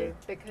 So Yeah.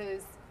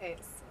 because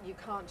you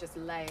can't just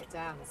lay it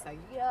down and say,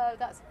 yo,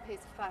 that's a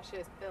piece of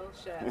fascist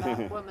bullshit.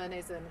 That woman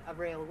isn't a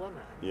real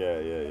woman. Yeah.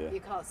 You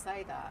can't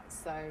say that.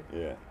 So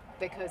Yeah.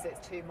 because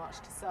it's too much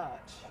to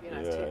search, you know,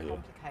 it's Yeah, too yeah.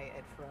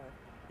 complicated for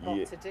a bot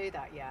Yeah. to do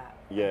that yet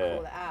Yeah. and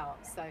call it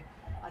out. So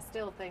I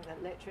still think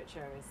that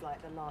literature is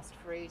like the last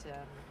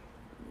freedom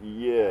of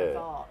Yeah.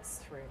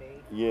 arts,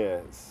 really.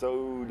 Yeah,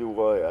 so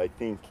do I. I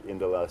think in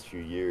the last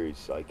few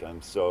years, like I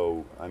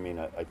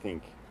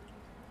think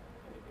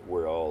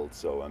we're all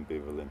so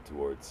ambivalent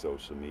towards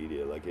social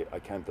media. Like I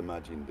can't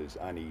imagine there's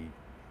any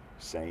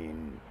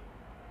sane,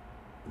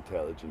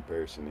 intelligent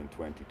person in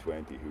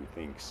 2020 who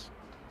thinks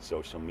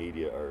social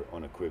media are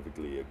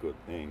unequivocally a good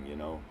thing, you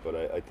know. But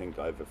I think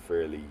I've a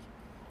fairly,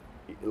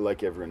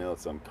 like everyone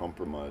else, I'm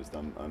compromised.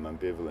 I'm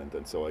ambivalent,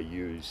 and so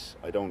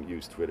I don't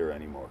use Twitter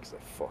anymore because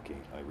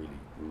I really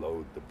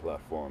loathe the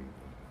platform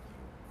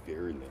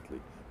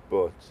virulently.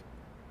 But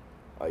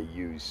I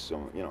use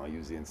I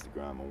use the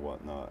Instagram and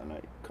whatnot, and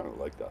I kind of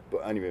like that.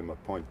 But anyway, my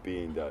point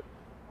being that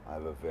I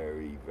have a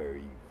very,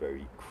 very,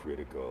 very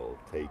critical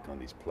take on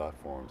these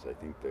platforms. I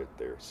think that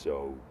they're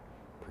so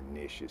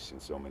pernicious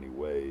in so many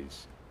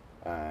ways.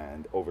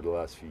 And over the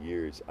last few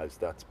years, as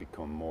that's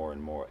become more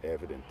and more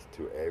evident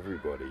to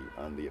everybody,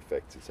 and the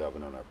effects it's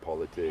having on our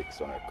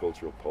politics, on our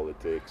cultural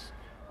politics,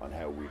 on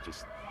how we're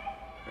just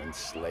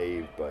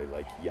enslaved by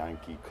like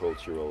Yankee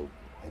cultural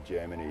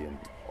hegemony and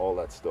all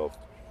that stuff,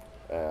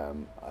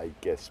 I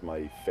guess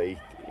my faith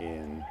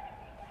in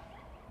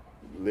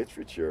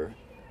literature,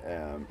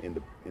 in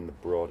the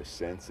broadest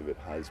sense of it,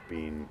 has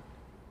been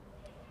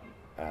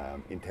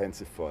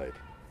intensified,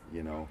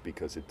 you know,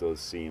 because it does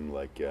seem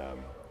like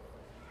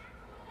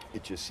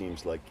it just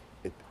seems like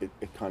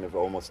it kind of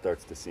almost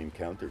starts to seem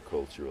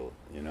countercultural,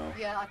 you know.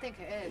 Yeah, I think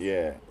it is.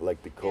 Yeah,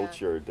 like the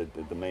culture,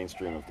 the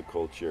mainstream of the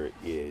culture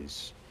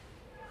is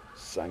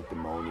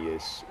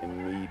sanctimonious,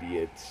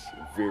 immediate,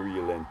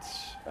 virulent,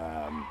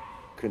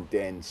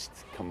 condensed,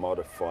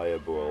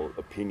 commodifiable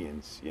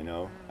opinions, you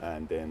know,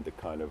 and then the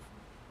kind of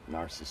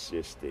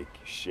narcissistic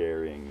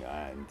sharing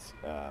and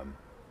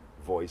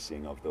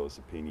voicing of those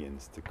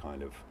opinions to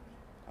kind of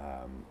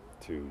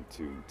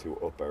to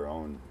up our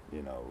own,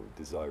 you know,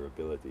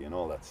 desirability and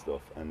all that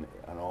stuff, and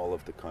all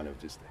of the kind of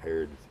just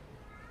herd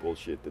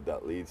bullshit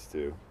that leads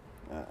to,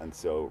 and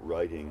so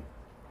writing,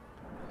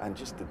 and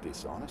just the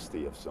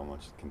dishonesty of so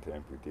much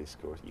contemporary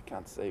discourse. You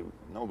can't say,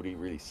 nobody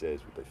really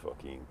says what they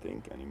fucking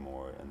think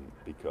anymore, and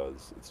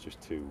because it's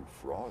just too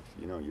fraught,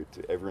 you know.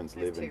 Everyone's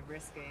It's living. too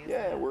risky. Isn't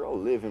Yeah, it? we're all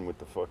living with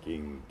the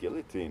fucking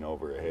guillotine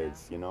over our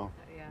heads, you know.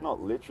 Yeah.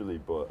 Not literally,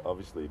 but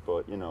obviously,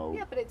 but you know.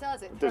 Yeah, but it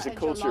does. It There's a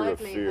threatens culture your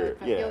of livelihood. fear.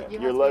 But Yeah, you your have to be a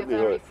very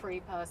livelihood. free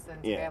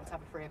person to Yeah. be able to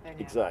have a free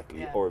opinion. Exactly,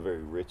 Yeah. or a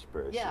very rich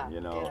person, Yeah,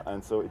 you know, yeah.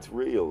 and so it's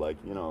real. Like,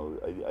 you know,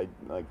 I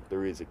like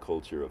there is a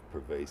culture of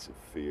pervasive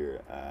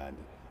fear, and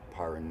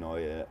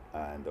paranoia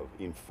and of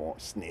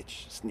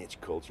snitch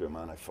culture,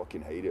 man. I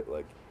fucking hate it.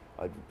 Like,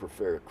 I'd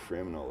prefer a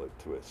criminal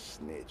to a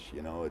snitch,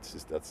 you know? It's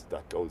just,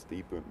 that goes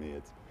deep with me.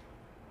 It's,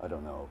 I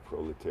don't know,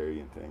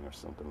 proletarian thing or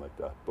something like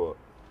that. But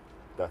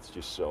that's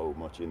just so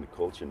much in the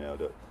culture now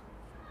that,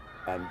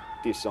 and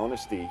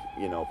dishonesty,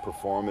 you know,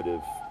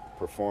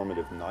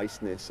 performative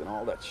niceness and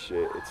all that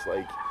shit. It's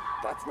like,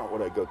 that's not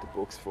what I got the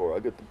books for. I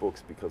got the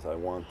books because I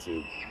want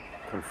to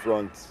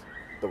confront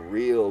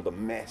the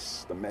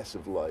mess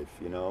of life,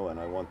 you know, and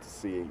I want to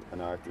see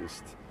an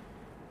artist,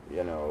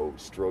 you know,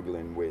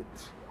 struggling with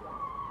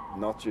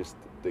not just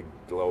the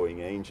glowing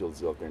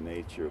angels of their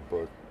nature,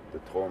 but the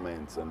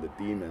torments and the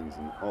demons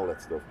and all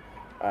that stuff.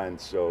 And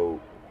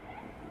so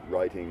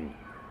writing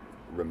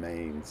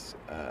remains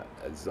a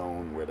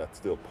zone where that's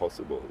still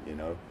possible, you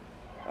know.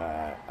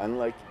 And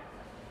like,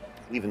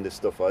 even the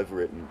stuff I've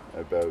written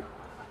about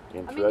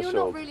in I mean, Threshold.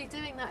 you're not really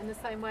doing that in the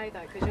same way,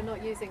 though, because you're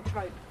not using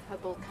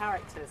tropeable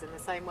characters in the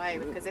same way,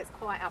 because it's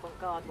quite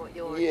avant-garde what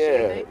you're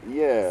achieving.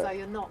 Yeah. So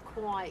you're not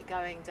quite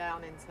going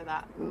down into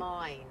that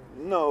mine.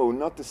 No,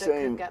 not the that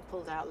same. Could get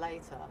pulled out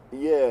later.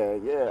 Yeah.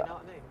 You know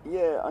what I mean?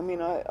 Yeah, I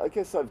mean, I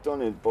guess I've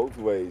done it both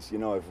ways. You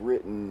know, I've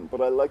written, but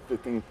I like to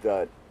think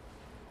that,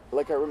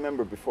 like, I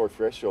remember before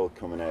Threshold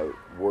coming out,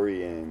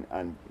 worrying,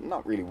 and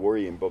not really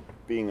worrying, but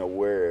being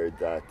aware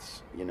that,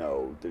 you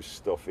know, there's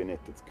stuff in it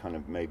that's kind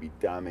of maybe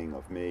damning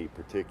of me,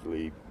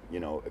 particularly, you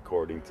know,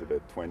 according to the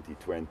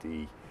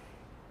 2020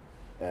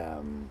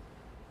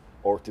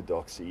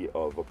 orthodoxy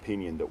of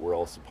opinion that we're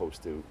all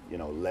supposed to, you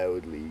know,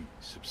 loudly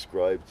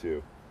subscribe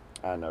to.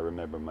 And I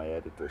remember my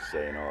editor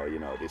saying, oh, you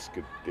know,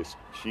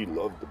 she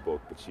loved the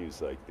book, but she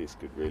was like, this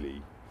could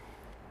really,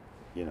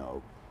 you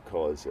know,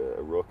 cause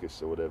a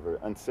ruckus or whatever.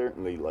 And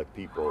certainly, like,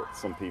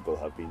 some people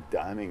have been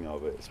damning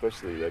of it,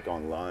 especially like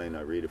online.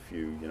 I read a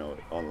few, you know,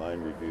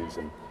 online reviews,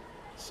 and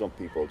some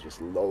people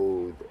just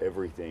loathe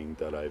everything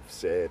that I've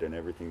said and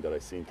everything that I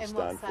seem to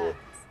stand for.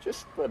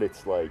 Just that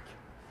it's like,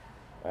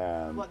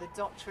 what, the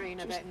doctrine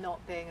of it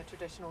not being a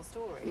traditional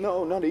story?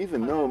 No, not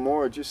even. No,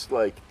 more just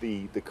like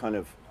the kind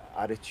of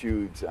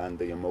attitudes and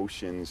the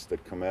emotions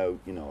that come out,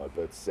 you know,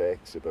 about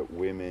sex, about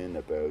women,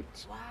 about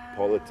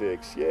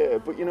politics. Yeah,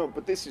 but you know,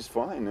 but this is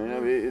fine. I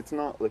mean, it's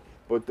not like.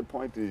 But the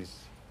point is,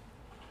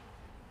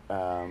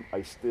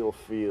 I still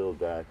feel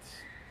that,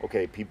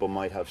 okay, people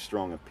might have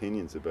strong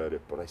opinions about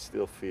it, but I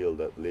still feel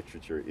that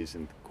literature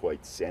isn't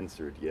quite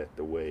censored yet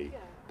the way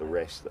the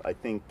rest. I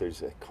think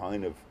there's a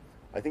kind of,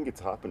 I think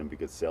it's happening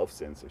because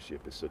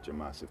self-censorship is such a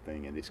massive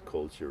thing in this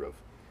culture of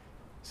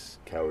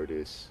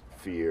cowardice,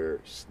 fear,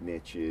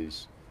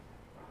 snitches,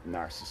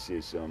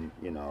 narcissism,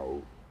 you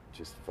know,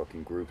 just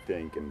fucking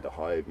groupthink and the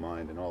hive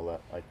mind and all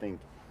that. I think,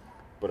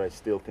 but I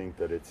still think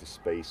that it's a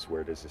space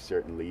where there's a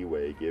certain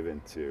leeway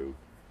given to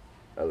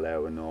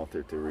allow an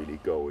author to really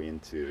go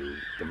into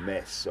the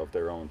mess of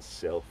their own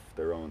self,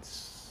 their own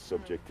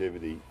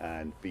subjectivity,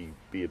 and be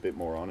a bit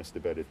more honest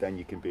about it. Then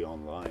you can be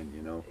online,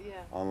 you know.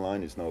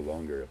 Online is no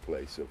longer a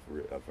place of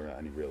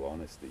any real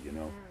honesty, you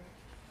know.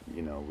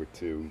 You know, we're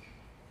too.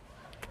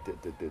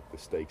 The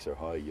stakes are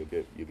high. You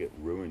get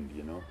ruined,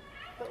 you know.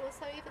 But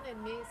also, even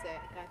in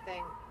music, I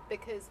think,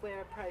 because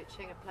we're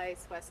approaching a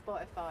place where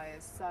Spotify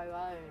is so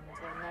owned,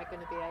 and they're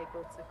going to be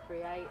able to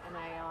create an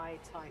AI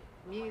type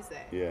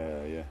music.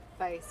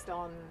 Based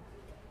on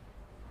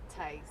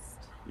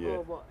taste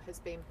or what has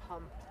been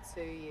pumped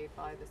to you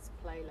by the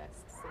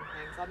playlists and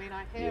things. I mean,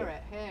 I hear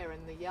it here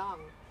in the young,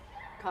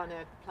 kind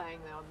of playing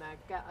on their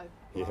ghetto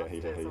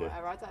blasters or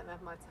whatever. I don't know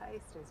if my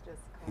taste is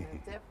just kind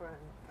of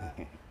different.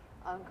 But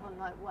I'm kind of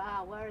like,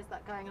 wow, where is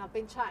that going? And I've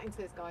been chatting to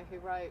this guy who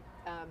wrote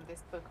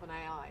this book on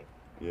AI.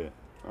 Yeah,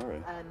 all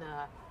right. And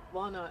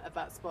one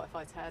about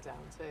Spotify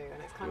Teardown too.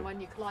 And it's kind of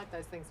when you collide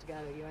those things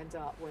together, you end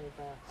up with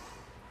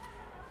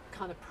a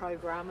kind of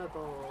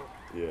programmable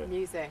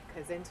music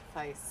as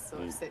interface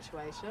sort of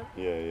situation.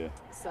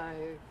 So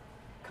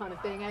kind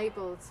of being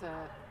able to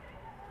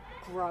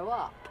grow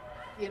up,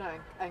 you know,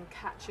 and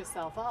catch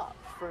yourself up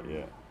from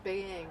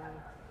being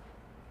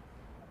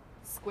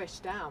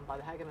squished down by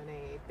the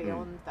hegemony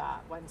beyond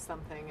that when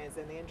something is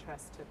in the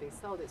interest to be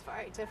sold. It's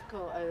very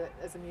difficult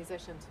as a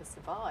musician to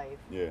survive.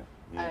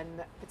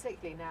 And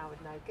particularly now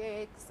with no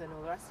gigs and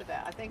all the rest of it.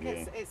 I think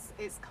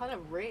it's kind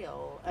of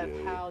real of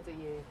how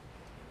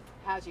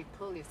do you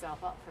pull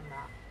yourself up from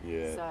that.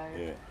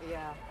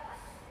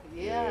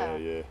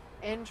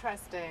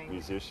 Interesting.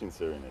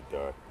 Musicians are in a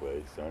dark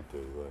place, aren't they?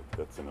 Like,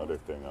 that's another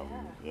thing.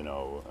 You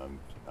know,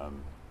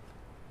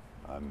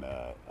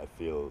 I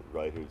feel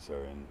writers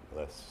are in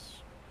less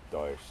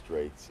dire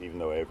straits, even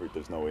though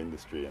there's no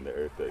industry on the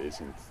earth that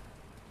isn't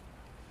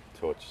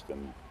touched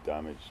and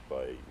damaged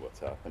by what's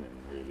happening,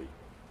 really.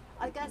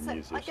 I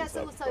guess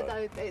also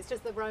though, it's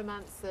just the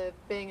romance of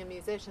being a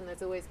musician.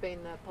 There's always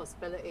been the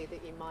possibility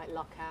that you might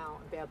luck out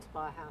and be able to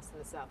buy a house in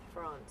the south of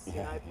France, you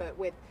know. But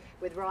with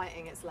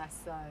writing, it's less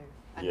so,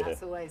 and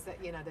that's always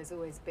that, you know. There's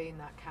always been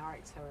that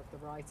character of the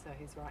writer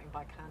who's writing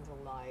by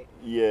candlelight.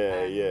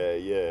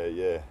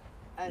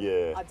 And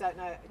I don't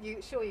know.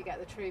 You get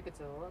the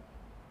troubadour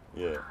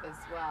as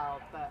well,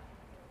 but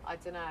I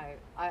don't know.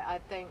 I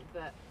think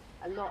that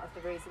a lot of the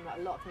reason that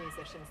a lot of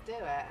musicians do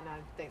it, and I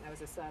think there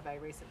was a survey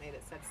recently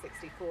that said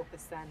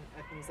 64%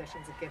 of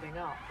musicians are giving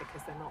up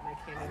because they're not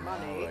making any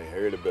money. I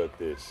heard about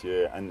this,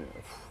 yeah.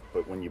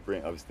 But when you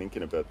I was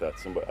thinking about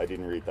that. I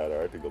didn't read that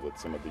article, but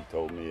somebody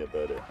told me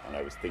about it, and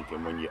I was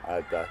thinking when you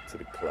add that to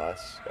the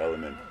class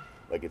element,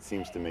 like it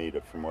seems to me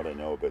that from what I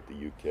know about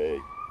the UK,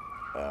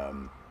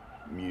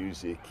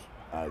 music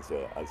as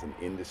an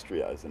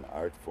industry, as an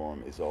art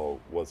form,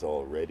 was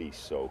already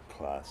so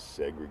class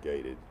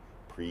segregated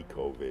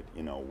pre-COVID,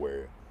 you know,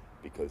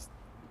 because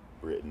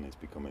Britain is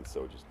becoming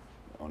so just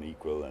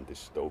unequal and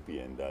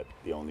dystopian that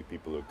the only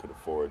people who could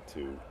afford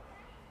to,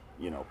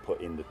 you know, put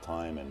in the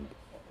time and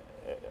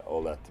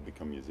all that to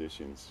become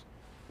musicians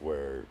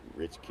were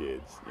rich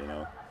kids, you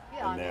know.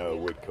 Yeah, and now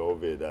with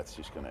COVID, that's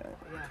just going to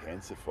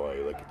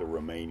intensify. Like the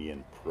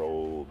Romanian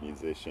pro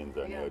musicians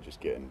are now just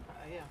getting,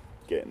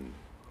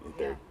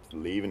 they're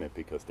leaving it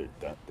because they're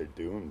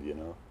doomed, you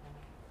know.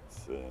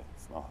 It's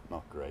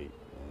not great,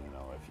 you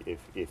know. If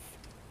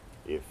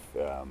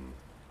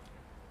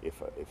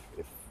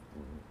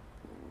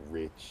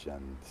rich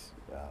and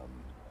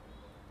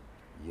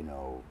you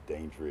know,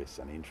 dangerous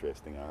and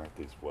interesting art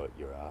is what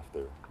you're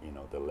after, you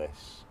know, the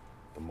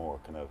more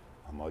kind of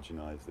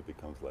homogenized it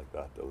becomes like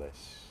that, the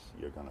less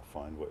you're going to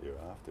find what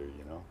you're after,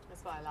 you know.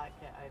 That's why I like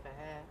it over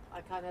here.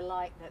 I kind of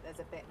like that there's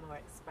a bit more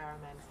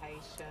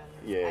experimentation.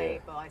 Yeah.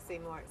 But I see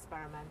more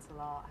experimental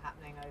art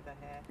happening over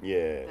Yeah.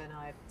 here than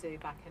I do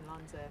back in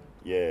London.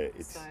 Yeah,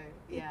 it's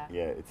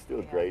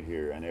still great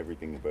here, and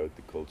everything about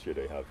the culture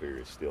they have here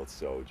is still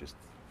so just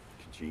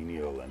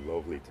congenial and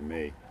lovely to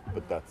me.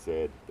 But that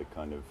said, the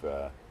kind of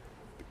the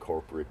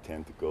corporate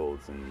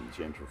tentacles and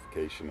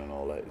gentrification and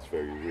all that is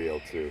very real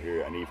too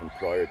here, and even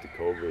prior to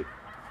COVID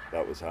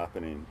that was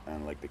happening,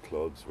 and like the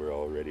clubs were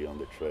already on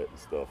the threat and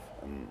stuff,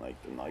 and like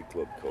the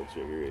nightclub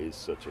culture here is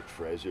such a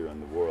treasure in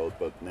the world,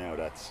 but now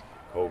that's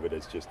COVID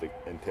has just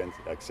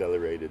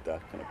accelerated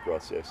that kind of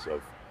process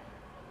of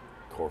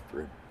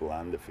corporate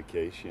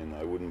blandification.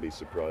 I wouldn't be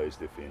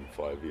surprised if in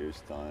 5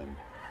 years time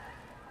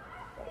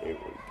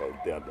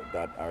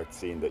that art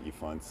scene that you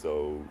find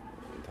so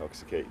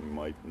intoxicating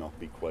might not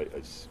be quite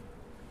as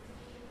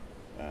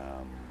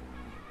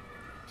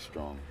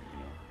strong, you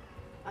know.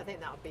 I think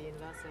that would be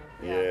universal.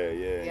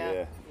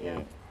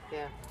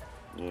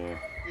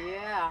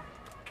 Yeah.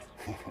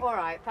 All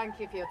right, thank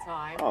you for your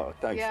time. Oh,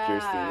 thanks,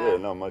 Kirsty. Yeah,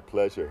 no, my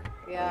pleasure.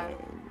 Yeah.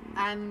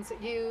 And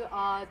you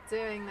are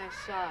doing this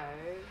show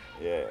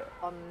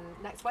on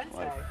next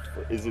Wednesday.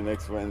 Is it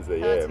next Wednesday?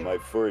 30th. Yeah, my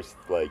first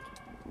like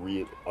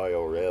real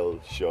IRL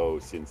show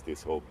since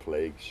this whole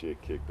plague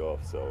shit kicked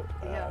off, so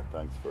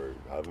thanks for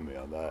having me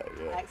on that.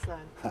 Yeah.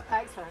 Excellent,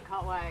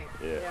 can't wait.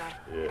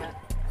 Yeah.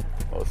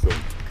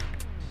 Awesome.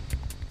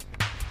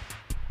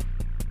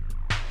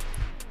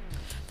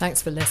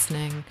 Thanks for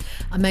listening.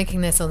 I'm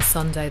making this on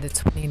Sunday the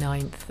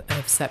 29th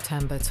of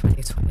September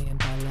 2020 in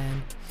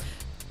Berlin.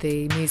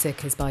 The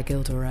music is by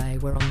Gilda Ray.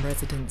 We're on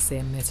residency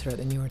emitter at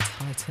the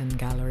Neurotitan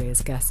Gallery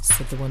as guests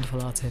of the wonderful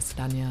artist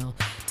Danielle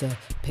de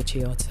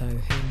Picciotto,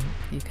 whom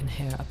you can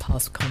hear a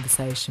past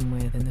conversation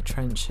with in the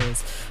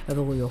trenches of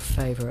all your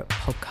favourite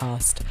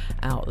podcast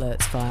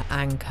outlets via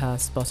Anchor,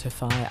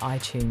 Spotify,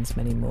 iTunes,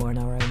 many more, and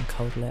our own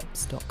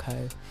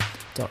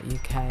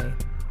coldlips.co.uk.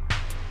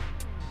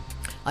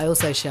 I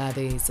also share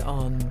these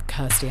on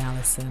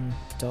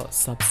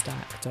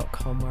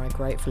kirstyallison.substack.com, where I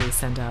gratefully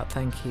send out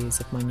thank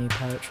yous of my new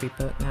poetry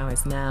book. Now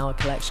a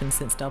collection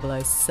since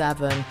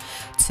 007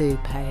 to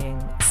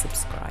paying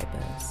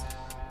subscribers.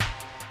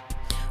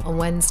 On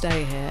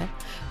Wednesday here,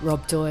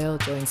 Rob Doyle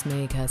joins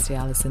me, Kirsty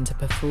Allison, to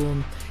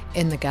perform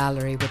in the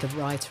gallery with the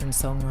writer and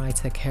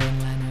songwriter Kieran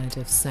Leonard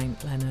of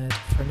St. Leonard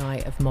for a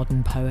night of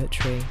modern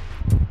poetry.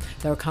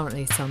 There are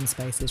currently some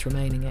spaces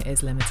remaining. It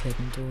is limited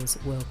and doors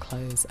will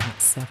close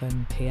at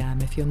 7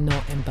 p.m. If you're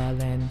not in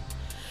Berlin,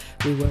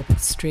 we will be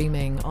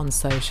streaming on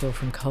social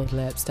from Cold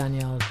Lips,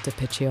 Danielle de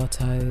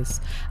Picciotto's,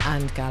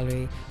 and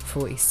Gallery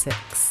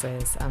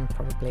 46's, and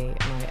probably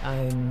my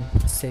own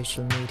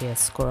social media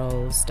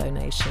scrolls.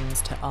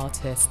 Donations to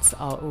artists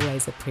are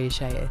always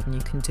appreciated, and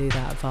you can do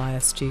that via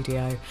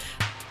studio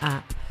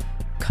at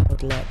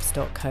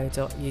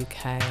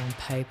coldlips.co.uk on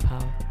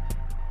PayPal.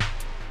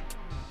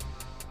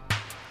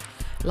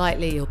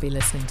 Likely you'll be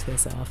listening to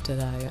this after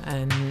though,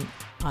 and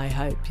I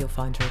hope you'll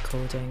find a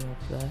recording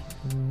of the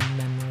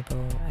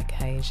memorable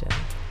occasion.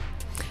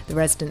 The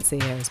residency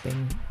here has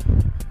been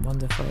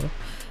wonderful,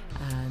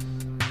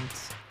 and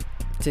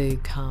do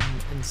come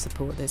and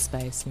support this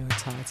space,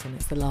 Neurotitan.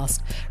 It's the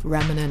last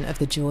remnant of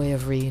the joy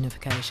of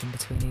reunification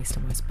between East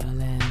and West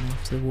Berlin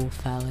after the wall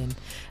fell in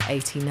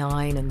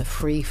 89, and the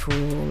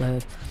free-for-all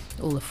of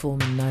all the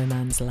former no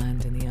man's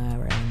land in the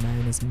area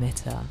known as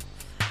Mitte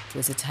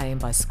was attained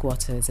by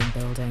squatters in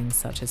buildings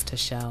such as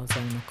Tuchel's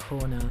on the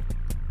corner,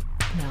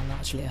 now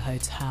largely a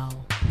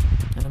hotel,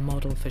 and a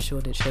model for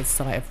Shoreditch's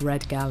site of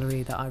Red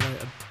Gallery that I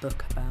wrote a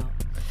book about,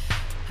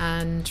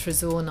 and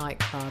Tresor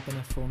nightclub in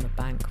a former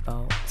bank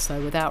vault. So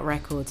without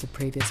records of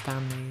previous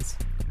families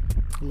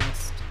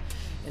lost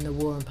In the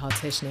war and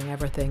partitioning,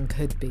 everything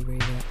could be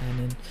rewritten,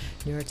 and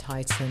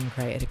Neurotitan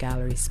created a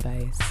gallery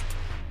space,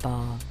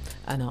 bar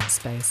and art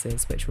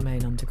spaces which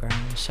remain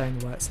underground, showing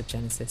the works of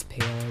Genesis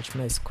P-Orridge,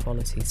 most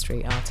quality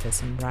street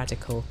artists and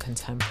radical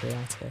contemporary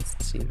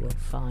artists you will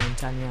find.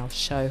 Danielle's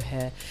show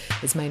here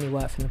is mainly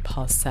work from the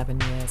past 7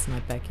 years, and I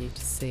beg you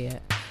to see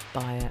it,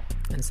 buy it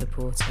and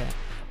support it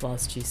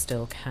whilst you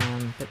still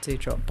can. But do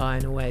drop by,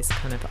 and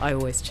I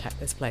always check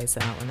this place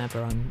out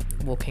whenever I'm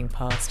walking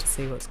past to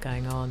see what's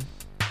going on.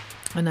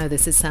 I know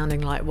this is sounding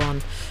like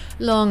one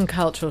long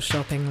cultural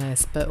shopping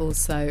list, but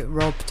also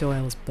Rob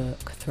Doyle's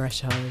book,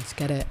 Threshold.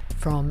 Get it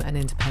from an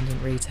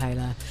independent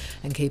retailer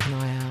and keep an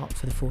eye out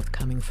for the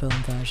forthcoming film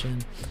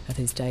version of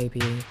his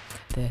debut.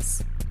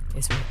 This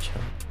is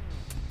Ritual.